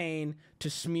campaign to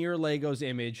smear Lego's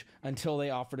image until they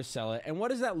offer to sell it. And what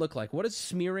does that look like? What does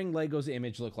smearing Lego's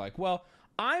image look like? Well,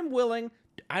 I'm willing.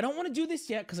 I don't want to do this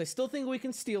yet because I still think we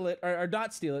can steal it, or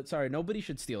not steal it. Sorry, nobody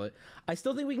should steal it. I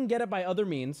still think we can get it by other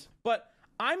means. But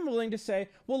I'm willing to say,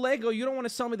 well, Lego, you don't want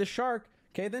to sell me the shark.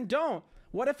 Okay, then don't.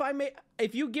 What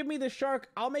if you give me the shark,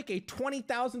 I'll make a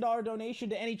 $20,000 donation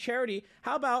to any charity.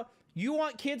 How about you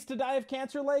want kids to die of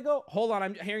cancer, Lego? Hold on,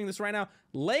 I'm hearing this right now.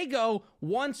 Lego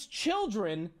wants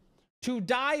children to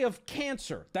die of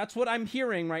cancer. That's what I'm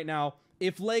hearing right now.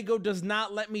 If Lego does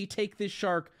not let me take this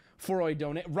shark for a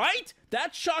donate, right?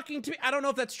 That's shocking to me. I don't know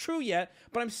if that's true yet,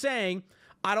 but I'm saying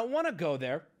I don't want to go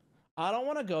there. I don't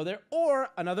want to go there. Or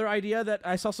another idea that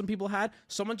I saw some people had,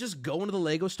 someone just go into the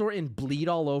Lego store and bleed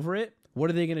all over it. What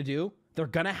are they going to do? They're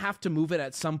going to have to move it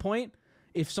at some point.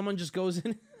 If someone just goes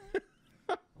in.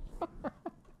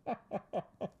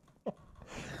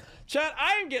 Chat,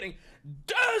 I am getting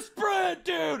desperate,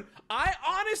 dude. I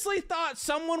honestly thought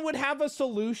someone would have a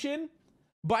solution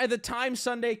by the time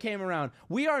Sunday came around.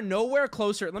 We are nowhere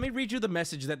closer. Let me read you the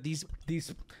message that these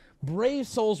brave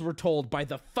souls were told by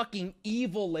the fucking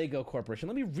evil Lego Corporation.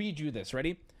 Let me read you this.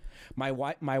 Ready? My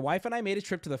wife and I made a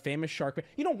trip to the famous Shark.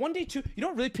 You know, one day too, you know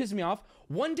what really pisses me off?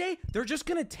 One day, they're just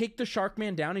going to take the Shark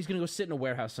Man down. He's going to go sit in a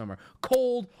warehouse somewhere.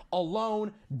 Cold,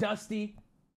 alone, dusty.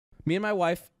 Me and my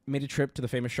wife made a trip to the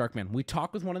famous Shark Man. We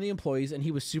talked with one of the employees, and he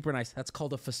was super nice. That's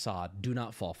called a facade. Do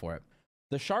not fall for it.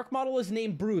 The shark model is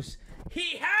named Bruce.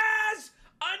 He has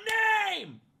a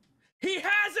name! He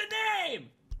has a name!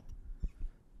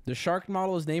 The shark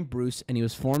model is named Bruce, and he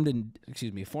was formed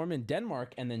in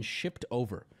Denmark and then shipped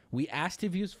over. We asked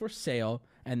if he was for sale,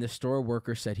 and the store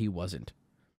worker said he wasn't.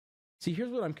 See, here's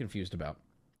what I'm confused about,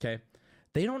 okay?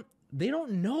 They don't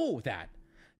know that.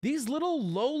 These little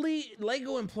lowly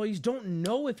Lego employees don't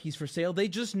know if he's for sale. They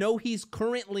just know he's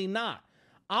currently not.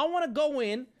 I want to go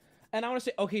in, and I want to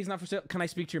say, okay, he's not for sale. Can I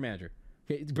speak to your manager?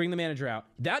 Okay, bring the manager out.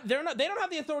 They don't have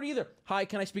the authority either. Hi,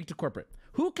 can I speak to corporate?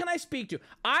 Who can I speak to?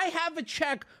 I have a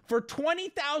check for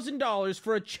 $20,000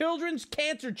 for a children's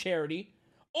cancer charity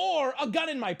or a gun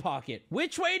in my pocket.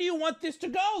 Which way do you want this to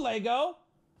go, Lego?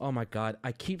 Oh my God,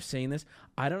 I keep saying this.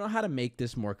 I don't know how to make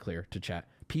this more clear to chat.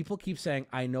 People keep saying,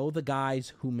 I know the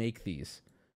guys who make these.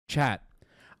 Chat,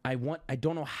 I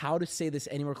don't know how to say this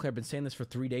any more clear. I've been saying this for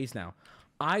 3 days now.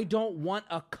 I don't want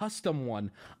a custom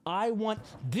one. I want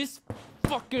this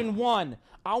fucking one.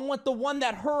 I want the one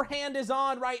that her hand is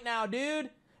on right now, dude.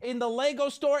 In the Lego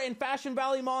store in Fashion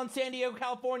Valley Mall in San Diego,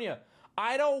 California.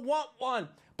 I don't want one.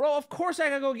 Bro, of course I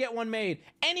could go get one made.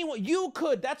 Anyone, you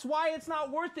could. That's why it's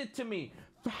not worth it to me.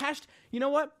 You know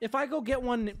what? If I go get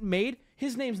one made,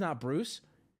 his name's not Bruce.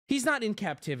 He's not in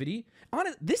captivity.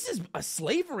 This is a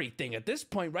slavery thing at this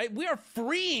point, right? We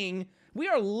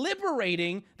are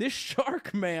liberating this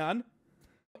shark man.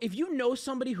 If you know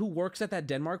somebody who works at that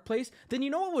Denmark place, then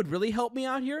you know what would really help me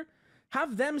out here?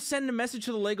 Have them send a message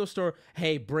to the Lego store.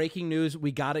 Hey, breaking news.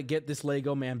 We got to get this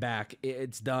Lego man back.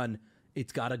 It's done.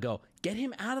 It's got to go. Get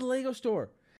him out of the Lego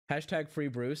store. Hashtag free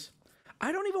Bruce.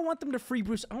 I don't even want them to free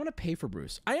Bruce. I want to pay for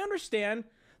Bruce. I understand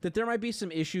that there might be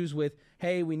some issues with,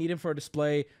 hey, we need him for a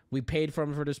display. We paid for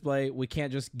him for a display. We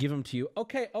can't just give him to you.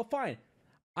 Okay, oh, fine.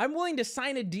 I'm willing to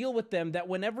sign a deal with them that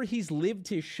whenever he's lived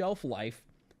his shelf life,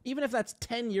 even if that's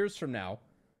 10 years from now,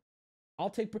 I'll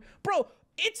take... Bro,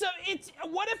 it's...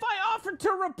 What if I offered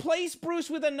to replace Bruce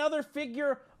with another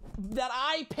figure that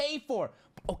I pay for?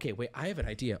 Okay, wait, I have an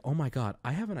idea. Oh my God,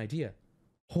 I have an idea.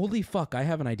 Holy fuck, I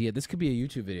have an idea. This could be a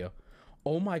YouTube video.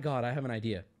 Oh my God, I have an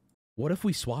idea. What if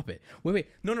we swap it? Wait.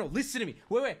 No, listen to me.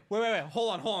 Wait.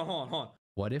 Hold on.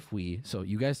 What if we, so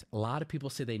you guys, a lot of people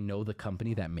say they know the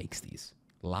company that makes these.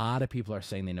 A lot of people are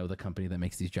saying they know the company that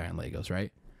makes these giant Legos,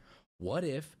 right? What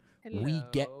if we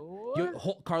get,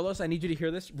 Carlos, I need you to hear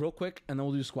this real quick and then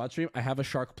we'll do a squad stream. I have a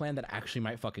shark plan that actually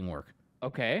might fucking work.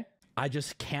 Okay. I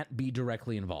just can't be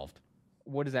directly involved.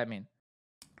 What does that mean?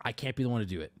 I can't be the one to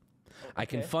do it. Okay. I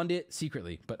can fund it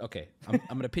secretly, but okay. I'm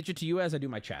going to pitch it to you as I do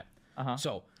my chat.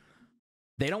 So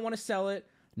they don't want to sell it.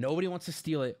 Nobody wants to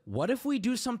steal it. What if we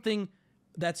do something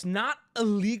that's not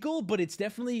illegal, but it's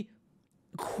definitely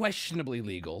questionably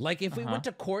legal? Like if we went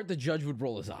to court, the judge would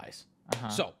roll his eyes.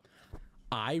 So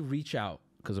I reach out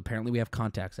because apparently we have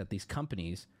contacts at these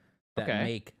companies that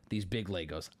make these big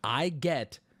Legos. I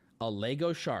get a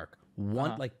Lego shark,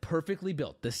 like perfectly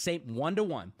built, the same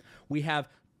 1-to-1. We have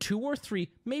 2 or 3,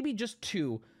 maybe just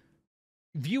 2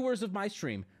 viewers of my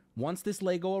stream. Once this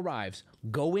Lego arrives,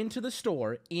 go into the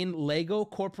store in Lego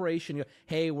Corporation. You go,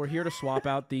 hey, we're here to swap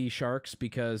out the sharks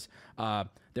because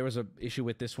there was an issue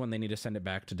with this one. They need to send it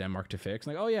back to Denmark to fix.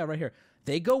 Like, oh yeah, right here.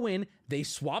 They go in, they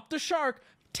swap the shark.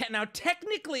 Now,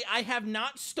 technically, I have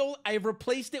not stolen. I have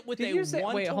replaced it with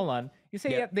one. Wait, hold on. You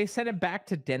say they sent it back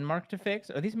to Denmark to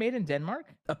fix? Are these made in Denmark?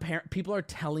 People are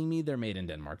telling me they're made in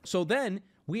Denmark. So then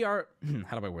we are,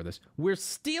 how do I word this? We're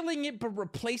stealing it, but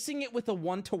replacing it with a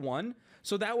 1-to-1.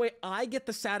 So that way I get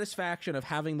the satisfaction of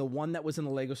having the one that was in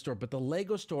the Lego store, but the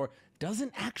Lego store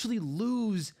doesn't actually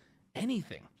lose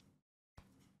anything.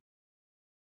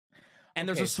 And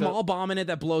there's a small bomb in it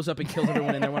that blows up and kills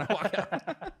everyone in there when I walk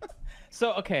out.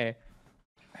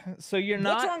 So you're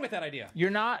not... What's wrong with that idea?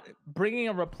 You're not bringing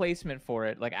a replacement for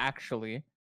it, like actually.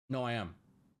 No, I am.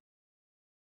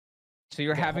 So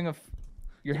you're having a...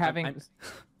 You're having...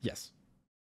 Yes.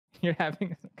 You're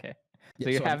having... Okay. So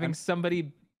you're having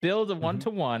somebody build a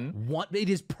 1-to-1. It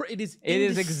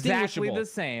is exactly the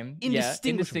same.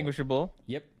 Indistinguishable.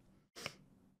 Yep.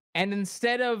 And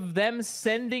instead of them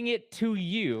sending it to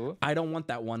you... I don't want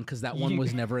that one because that one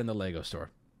was never in the Lego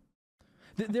store.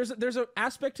 There's an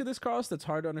aspect to this, Carlos, that's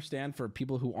hard to understand for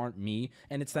people who aren't me,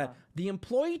 and it's that the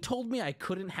employee told me I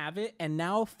couldn't have it, and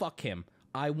now fuck him.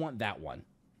 I want that one.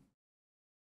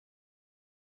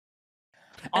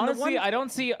 Honestly, I don't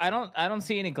see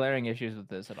any glaring issues with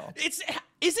this at all. Is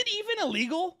it even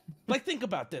illegal? Like, think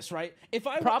about this, right? If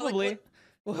I probably.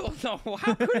 Well, no.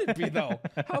 How could it be though?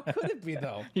 How could it be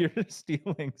though? You're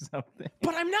stealing something.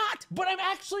 But I'm not. But I'm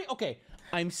actually okay.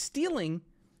 I'm stealing,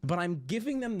 but I'm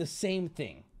giving them the same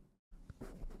thing.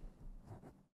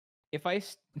 If I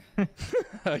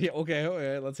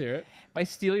okay, let's hear it. If I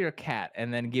steal your cat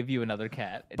and then give you another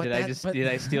cat, did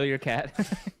I steal your cat?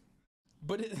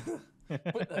 But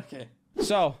okay.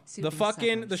 So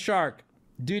the shark.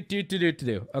 Do.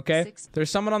 Okay. There's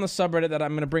someone on the subreddit that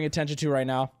I'm gonna bring attention to right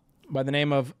now by the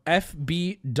name of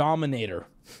FB Dominator.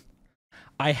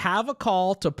 I have a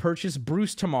call to purchase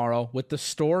Bruce tomorrow with the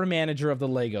store manager of the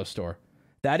Lego store.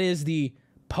 That is the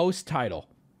post title.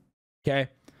 Okay.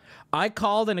 I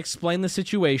called and explained the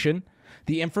situation.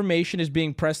 The information is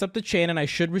being pressed up the chain and I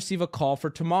should receive a call for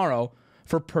tomorrow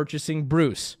for purchasing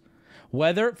Bruce.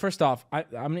 First off, I'm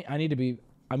going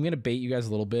to bait you guys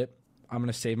a little bit. I'm going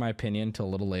to save my opinion till a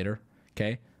little later.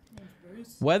 Okay.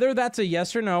 Whether that's a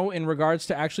yes or no in regards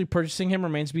to actually purchasing him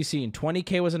remains to be seen.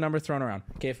 20K was a number thrown around.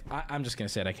 Okay, I'm just going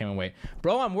to say it. I can't even wait.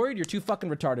 Bro, I'm worried you're too fucking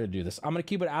retarded to do this. I'm going to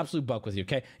keep it absolute buck with you,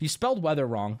 okay? You spelled weather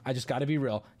wrong. I just got to be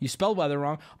real. You spelled weather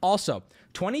wrong. Also,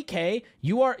 20K,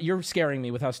 you're scaring me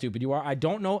with how stupid you are. I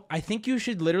don't know. I think you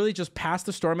should literally just pass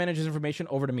the store manager's information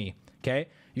over to me, okay?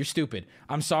 You're stupid.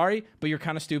 I'm sorry, but you're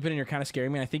kind of stupid and you're kind of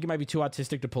scaring me. And I think you might be too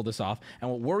autistic to pull this off. And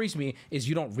what worries me is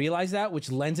you don't realize that,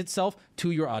 which lends itself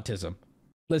to your autism.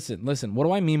 Listen. What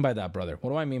do I mean by that, brother?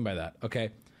 What do I mean by that? Okay.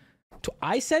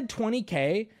 I said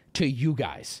 20K to you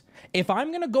guys. If I'm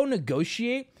going to go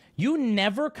negotiate, you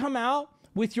never come out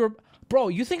with your... Bro,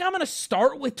 you think I'm going to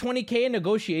start with 20K in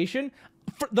negotiation?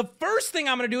 The first thing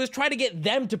I'm going to do is try to get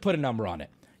them to put a number on it.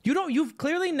 You've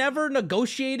clearly never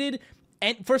negotiated.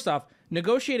 And first off,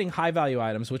 negotiating high value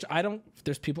items, which I don't,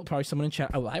 there's people, probably someone in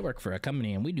chat, oh, I work for a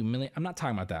company and we do million. I'm not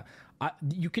talking about that.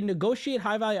 You can negotiate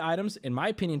high value items. In my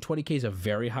opinion, 20K is a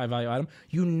very high value item.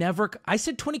 You never, I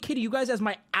said 20K to you guys as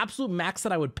my absolute max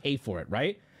that I would pay for it,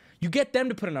 right? You get them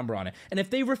to put a number on it. And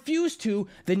if they refuse to,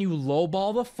 then you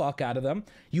lowball the fuck out of them.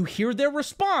 You hear their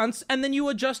response, and then you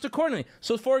adjust accordingly.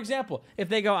 So for example, if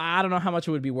they go, I don't know how much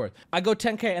it would be worth. I go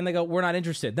 10K, and they go, we're not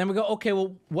interested. Then we go, okay,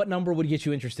 well, what number would get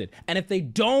you interested? And if they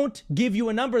don't give you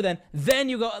a number, then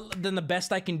you go, then the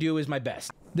best I can do is my best.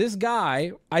 This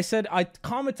guy, I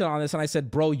commented on this, and I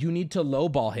said, bro, you need to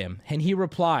lowball him. And he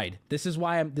replied, this is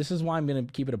why I'm gonna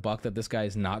keep it a buck that this guy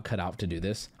is not cut out to do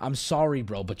this. I'm sorry,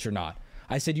 bro, but you're not.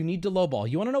 I said, you need to lowball.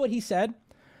 You want to know what he said?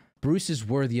 Bruce is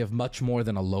worthy of much more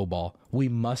than a lowball. We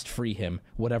must free him,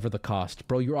 whatever the cost.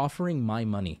 Bro, you're offering my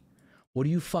money. What do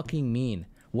you fucking mean?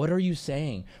 What are you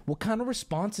saying? What kind of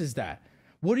response is that?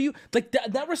 What are you, like,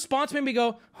 that response made me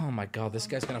go, oh my God, this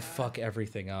guy's gonna fuck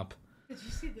everything up. Did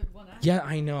you see the one? Yeah,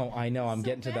 I know. I'm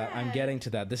getting to that. I'm getting to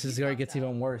that. This is where it gets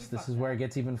even worse. This is where it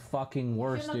gets even fucking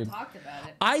worse, dude. Talked about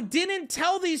it. I didn't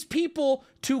tell these people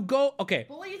to go, okay.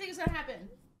 But what do you think is gonna happen?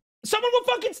 Someone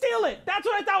will fucking steal it. That's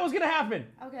what I thought was gonna happen.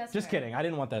 Okay, that's just kidding. I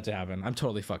didn't want that to happen. I'm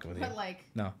totally fucking with you. But like,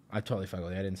 no, I totally fucking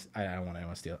with you. I don't want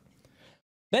anyone to steal it.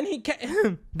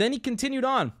 Then he continued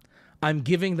on. I'm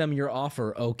giving them your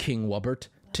offer, O King Wubbert,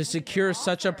 to secure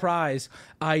such a prize.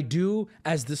 I do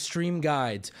as the stream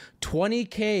guides.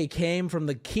 20K came from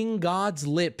the King God's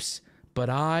lips, but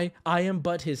I am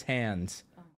but his hands.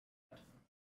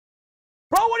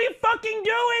 Bro, what are you fucking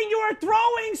doing? You are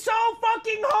throwing so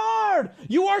fucking hard.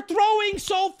 You are throwing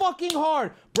so fucking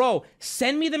hard. Bro,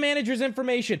 send me the manager's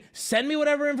information. Send me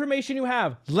whatever information you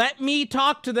have. Let me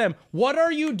talk to them. What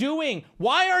are you doing?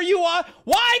 Why are you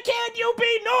why can't you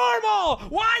be normal?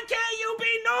 Why can't you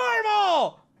be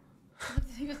normal?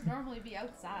 He would normally be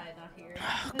outside, not here.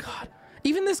 Oh, God.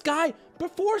 Even this guy,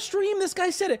 before stream, this guy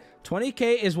said it.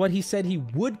 20K is what he said he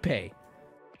would pay.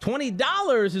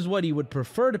 $20 is what he would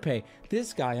prefer to pay.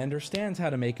 This guy understands how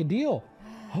to make a deal.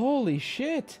 Holy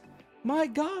shit. My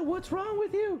God, what's wrong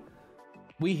with you?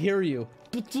 We hear you.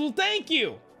 Thank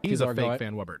you. He's a fake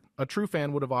fan, Wubbert. A true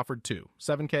fan would have offered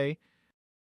 7K.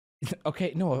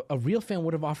 Okay, no, a real fan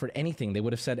would have offered anything. They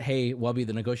would have said, hey, Wubby,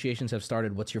 the negotiations have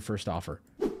started. What's your first offer?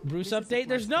 Bruce update?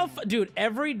 There's no... Dude,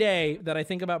 every day that I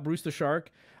think about Bruce the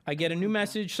Shark, I get a new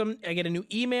message, I get a new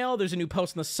email, there's a new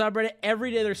post on the subreddit. Every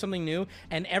day there's something new,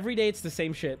 and every day it's the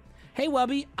same shit. Hey,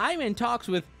 Wubby, I'm in talks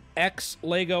with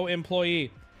ex-Lego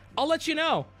employee. I'll let you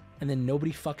know. And then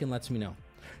nobody fucking lets me know.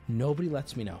 Nobody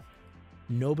lets me know.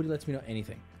 Nobody lets me know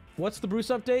anything. What's the Bruce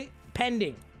update?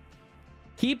 Pending.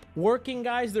 Keep working,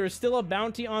 guys. There is still a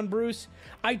bounty on Bruce.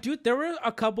 There were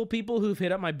a couple people who've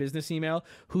hit up my business email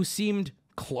who seemed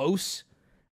close,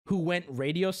 who went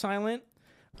radio silent.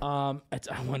 I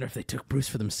wonder if they took Bruce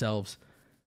for themselves.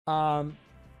 So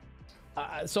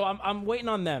I'm waiting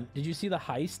on them. Did you see the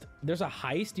heist? There's a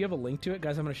heist. Do you have a link to it?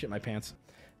 Guys, I'm gonna shit my pants.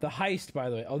 The heist, by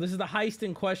the way. Oh, this is the heist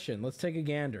in question. Let's take a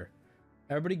gander.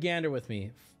 Everybody gander with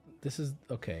me. This is,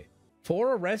 okay.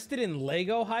 4 arrested in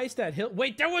Lego heist at Hill.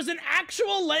 Wait, there was an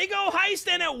actual Lego heist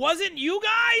and it wasn't you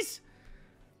guys?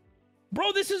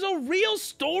 Bro, this is a real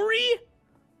story?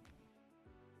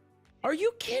 Are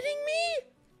you kidding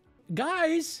me?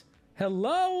 Guys,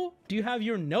 hello? Do you have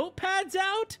your notepads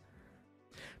out?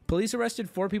 Police arrested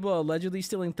 4 people allegedly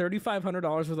stealing $3,500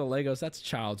 worth of Legos. That's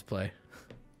child's play.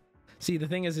 See, the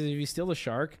thing is if you steal the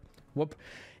shark,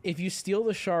 if you steal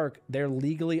the shark, they're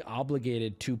legally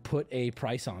obligated to put a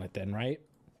price on it then, right?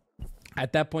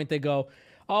 At that point, they go,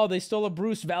 oh, they stole a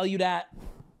Bruce valued at,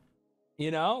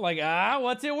 you know, like,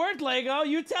 what's it worth, Lego?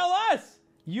 You tell us.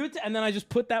 And then I just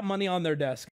put that money on their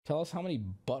desk. Tell us how many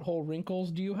butthole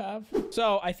wrinkles do you have?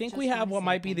 So I think we have what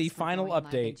might be the final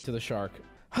update to the shark.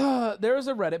 There was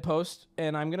a Reddit post,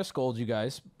 and I'm going to scold you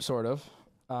guys, sort of.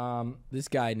 This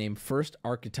guy named First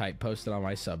Archetype posted on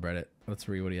my subreddit. Let's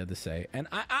read what he had to say. And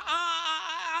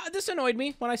this annoyed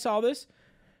me when I saw this.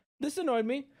 This annoyed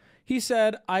me. He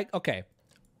said, okay,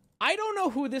 I don't know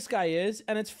who this guy is,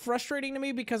 and it's frustrating to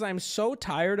me because I'm so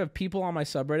tired of people on my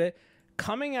subreddit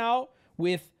coming out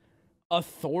with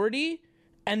authority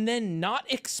and then not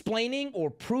explaining or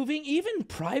proving, even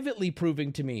privately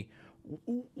proving to me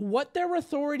what their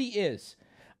authority is.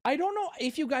 I don't know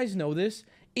if you guys know this.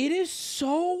 It is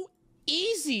so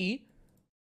easy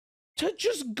to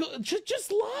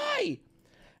just lie.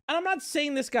 And I'm not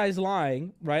saying this guy's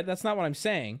lying, right? That's not what I'm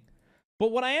saying.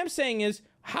 But what I am saying is,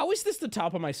 how is this the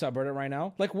top of my subreddit right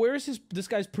now? Like, where is this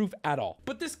guy's proof at all?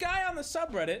 But this guy on the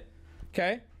subreddit,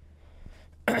 okay,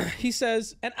 he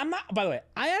says, and I'm not, by the way,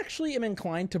 I actually am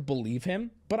inclined to believe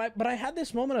him, but I had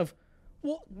this moment of,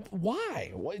 Well,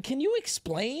 why? Can you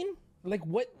explain? Like,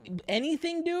 what?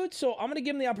 Anything, dude? So I'm going to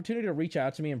give him the opportunity to reach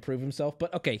out to me and prove himself.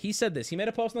 But, okay, he said this. He made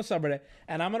a post on the subreddit,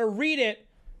 and I'm going to read it.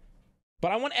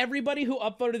 But I want everybody who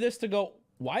upvoted this to go,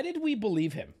 why did we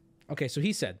believe him? Okay, so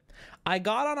he said, I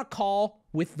got on a call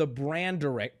with the brand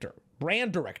director,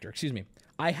 excuse me.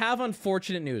 I have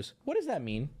unfortunate news. What does that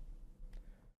mean?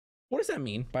 What does that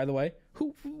mean, by the way?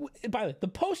 By the way, the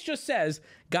post just says,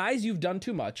 guys, you've done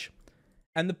too much.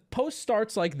 And the post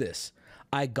starts like this.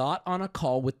 I got on a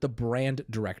call with the brand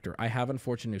director. I have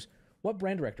unfortunate news. What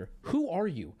brand director? Who are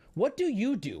you? What do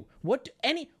you do?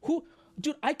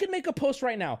 Dude, I could make a post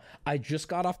right now. I just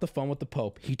got off the phone with the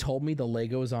Pope. He told me the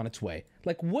Lego is on its way.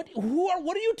 Like, what are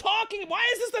you talking? Why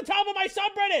is this the top of my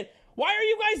subreddit? Why are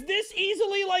you guys this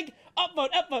easily, like, upvote?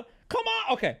 Come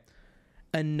on. Okay.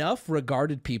 Enough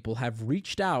regarded people have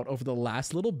reached out over the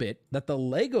last little bit that the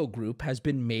Lego group has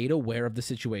been made aware of the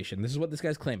situation. This is what this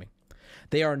guy's claiming.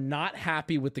 They are not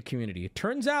happy with the community. It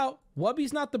turns out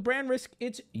Wubby's not the brand risk.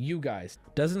 It's you guys.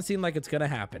 Doesn't seem like it's going to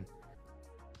happen.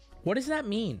 What does that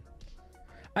mean?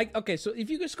 Okay, so if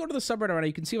you just go to the subreddit right now,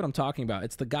 you can see what I'm talking about.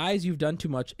 It's the guys, you've done too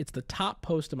much. It's the top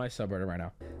post of my subreddit right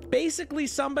now. Basically,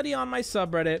 somebody on my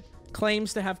subreddit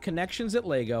claims to have connections at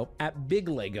Lego, at Big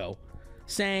Lego,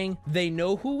 saying they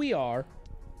know who we are,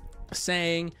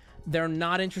 saying they're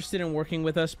not interested in working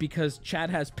with us because Chad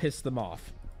has pissed them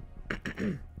off.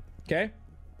 Okay?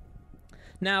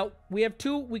 Now, we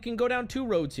can go down two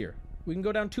roads here. We can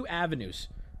go down two avenues.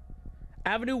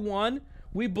 Avenue 1,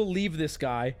 we believe this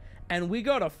guy, and we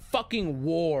go to fucking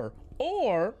war.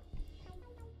 Or,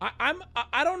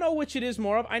 I don't know which it is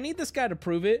more of. I need this guy to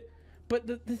prove it. But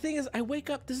the thing is, I wake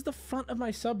up, this is the front of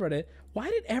my subreddit. Why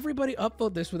did everybody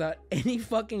upvote this without any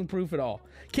fucking proof at all?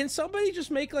 Can somebody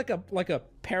just make like a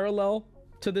parallel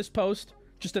to this post?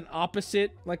 Just an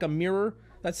opposite, like a mirror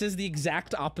that says the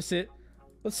exact opposite?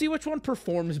 Let's see which one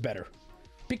performs better.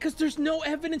 Because there's no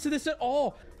evidence of this at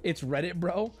all. It's Reddit,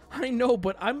 bro. I know,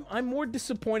 but I'm more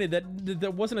disappointed that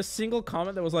there wasn't a single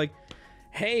comment that was like,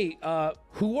 hey,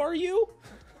 who are you?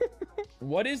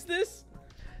 What is this?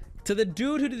 To the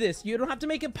dude who did this, you don't have to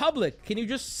make it public. Can you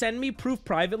just send me proof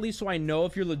privately so I know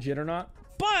if you're legit or not?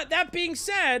 But that being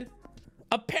said,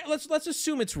 let's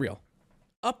assume it's real.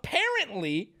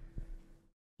 Apparently,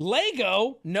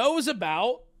 Lego knows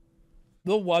about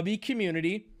the Wubby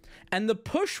community and the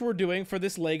push we're doing for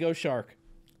this Lego shark.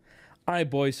 All right,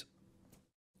 boys,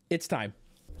 it's time.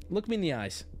 Look me in the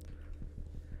eyes.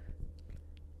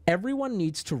 Everyone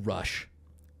needs to rush.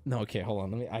 No, okay, hold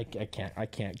on. I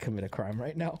can't commit a crime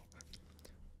right now.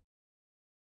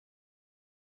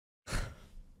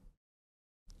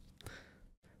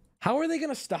 How are they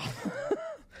gonna stop?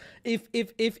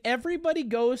 if everybody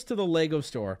goes to the Lego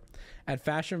store at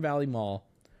Fashion Valley Mall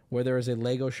where there is a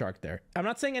Lego shark there, I'm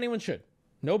not saying anyone should.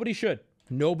 Nobody should.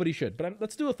 Nobody should. But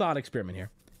let's do a thought experiment here.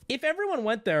 If everyone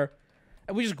went there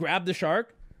and we just grabbed the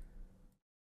shark,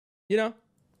 you know,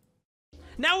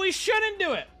 now we shouldn't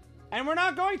do it. And we're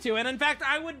not going to. And in fact,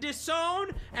 I would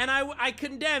disown and I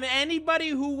condemn anybody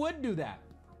who would do that.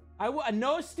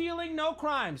 No stealing, no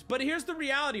crimes. But here's the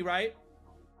reality, right?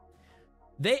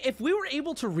 If we were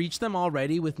able to reach them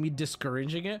already with me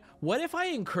discouraging it, what if I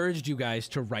encouraged you guys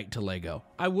to write to Lego?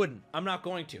 I wouldn't. I'm not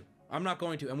going to. I'm not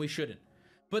going to, and we shouldn't.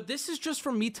 But this is just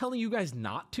from me telling you guys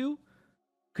not to.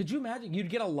 Could you imagine? You'd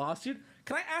get a lawsuit.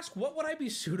 Can I ask, what would I be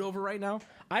sued over right now?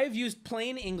 I have used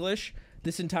plain English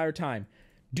this entire time.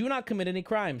 Do not commit any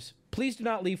crimes. Please do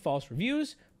not leave false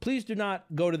reviews. Please do not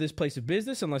go to this place of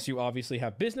business unless you obviously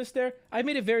have business there. I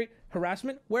made it very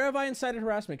harassment. Where have I incited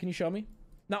harassment? Can you show me?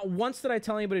 Not once did I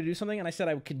tell anybody to do something, and I said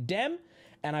I would condemn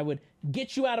and I would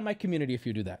get you out of my community if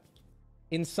you do that.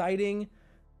 Inciting,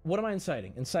 what am I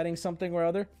inciting? Inciting something or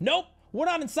other? Nope, we're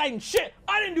not inciting shit.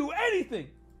 I didn't do anything.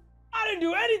 I didn't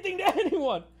do anything to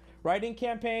anyone. Writing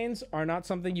campaigns are not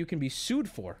something you can be sued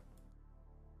for.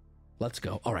 Let's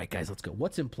go. All right, guys, let's go.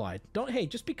 What's implied? Hey,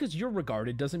 just because you're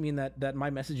regarded doesn't mean that my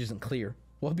message isn't clear.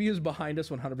 Wubby is behind us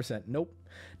 100%. Nope.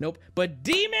 Nope. But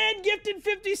D-Man gifted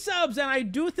 50 subs, and I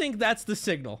do think that's the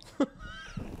signal.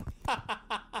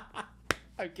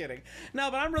 I'm kidding.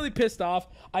 No, but I'm really pissed off.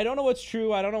 I don't know what's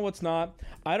true. I don't know what's not.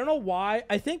 I don't know why.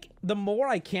 I think the more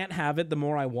I can't have it, the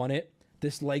more I want it.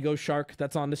 This Lego shark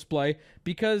that's on display.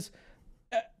 Because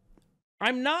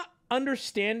I'm not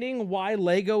understanding why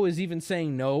Lego is even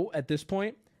saying no at this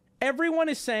point. Everyone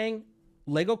is saying...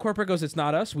 Lego corporate goes, it's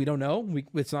not us. We don't know.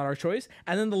 It's not our choice.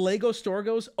 And then the Lego store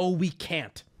goes, oh, we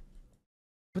can't.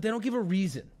 But they don't give a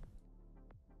reason.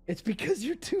 It's because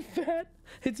you're too fat.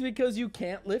 It's because you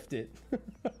can't lift it.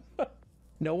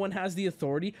 No one has the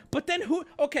authority. But then who?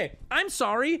 Okay, I'm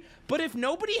sorry, but if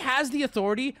nobody has the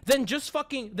authority, then just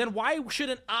fucking, then why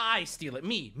shouldn't I steal it?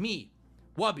 Me,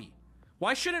 Wubby.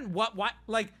 Why shouldn't why,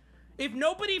 like, if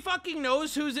nobody fucking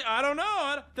knows who's, I don't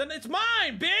know, then it's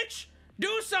mine, bitch.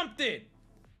 Do something.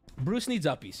 Bruce needs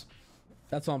uppies.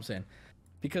 That's all I'm saying.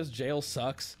 Because jail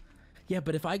sucks. Yeah,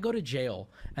 but if I go to jail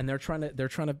and they're trying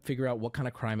to figure out what kind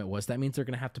of crime it was, that means they're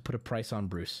gonna have to put a price on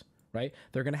Bruce. Right?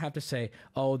 They're going to have to say,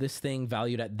 oh, this thing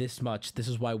valued at this much. This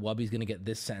is why Wubby's going to get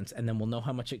this sense. And then we'll know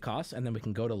how much it costs. And then we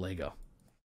can go to Lego.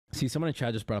 See, someone in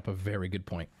chat just brought up a very good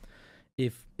point.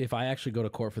 If I actually go to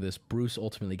court for this, Bruce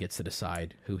ultimately gets to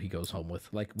decide who he goes home with.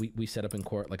 Like we set up in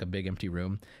court like a big empty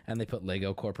room, and they put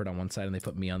Lego corporate on one side and they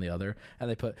put me on the other, and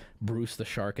they put Bruce the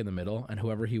shark in the middle, and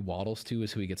whoever he waddles to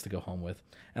is who he gets to go home with.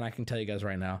 And I can tell you guys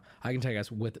right now, I can tell you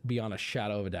guys with beyond a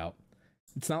shadow of a doubt,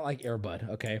 it's not like Air Bud,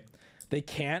 okay? They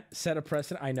can't set a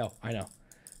precedent. I know.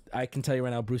 I can tell you right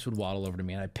now, Bruce would waddle over to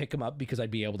me, and I'd pick him up because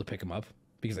I'd be able to pick him up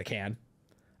because I can.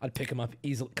 I'd pick him up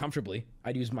easily, comfortably.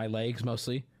 I'd use my legs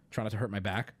mostly, try not to hurt my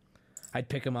back. I'd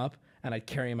pick him up and I'd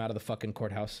carry him out of the fucking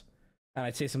courthouse, and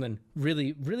I'd say something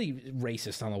really, really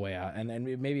racist on the way out, and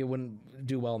maybe it wouldn't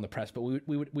do well in the press, but we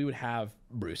would have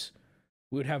Bruce.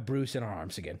 We would have Bruce in our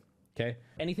arms again. Okay.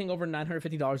 Anything over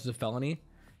 $950 is a felony.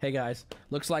 Hey guys,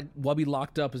 looks like Wubby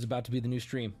Locked Up is about to be the new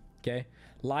stream. Okay,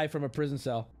 live from a prison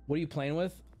cell. What are you playing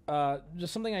with?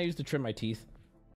 Just something I use to trim my teeth.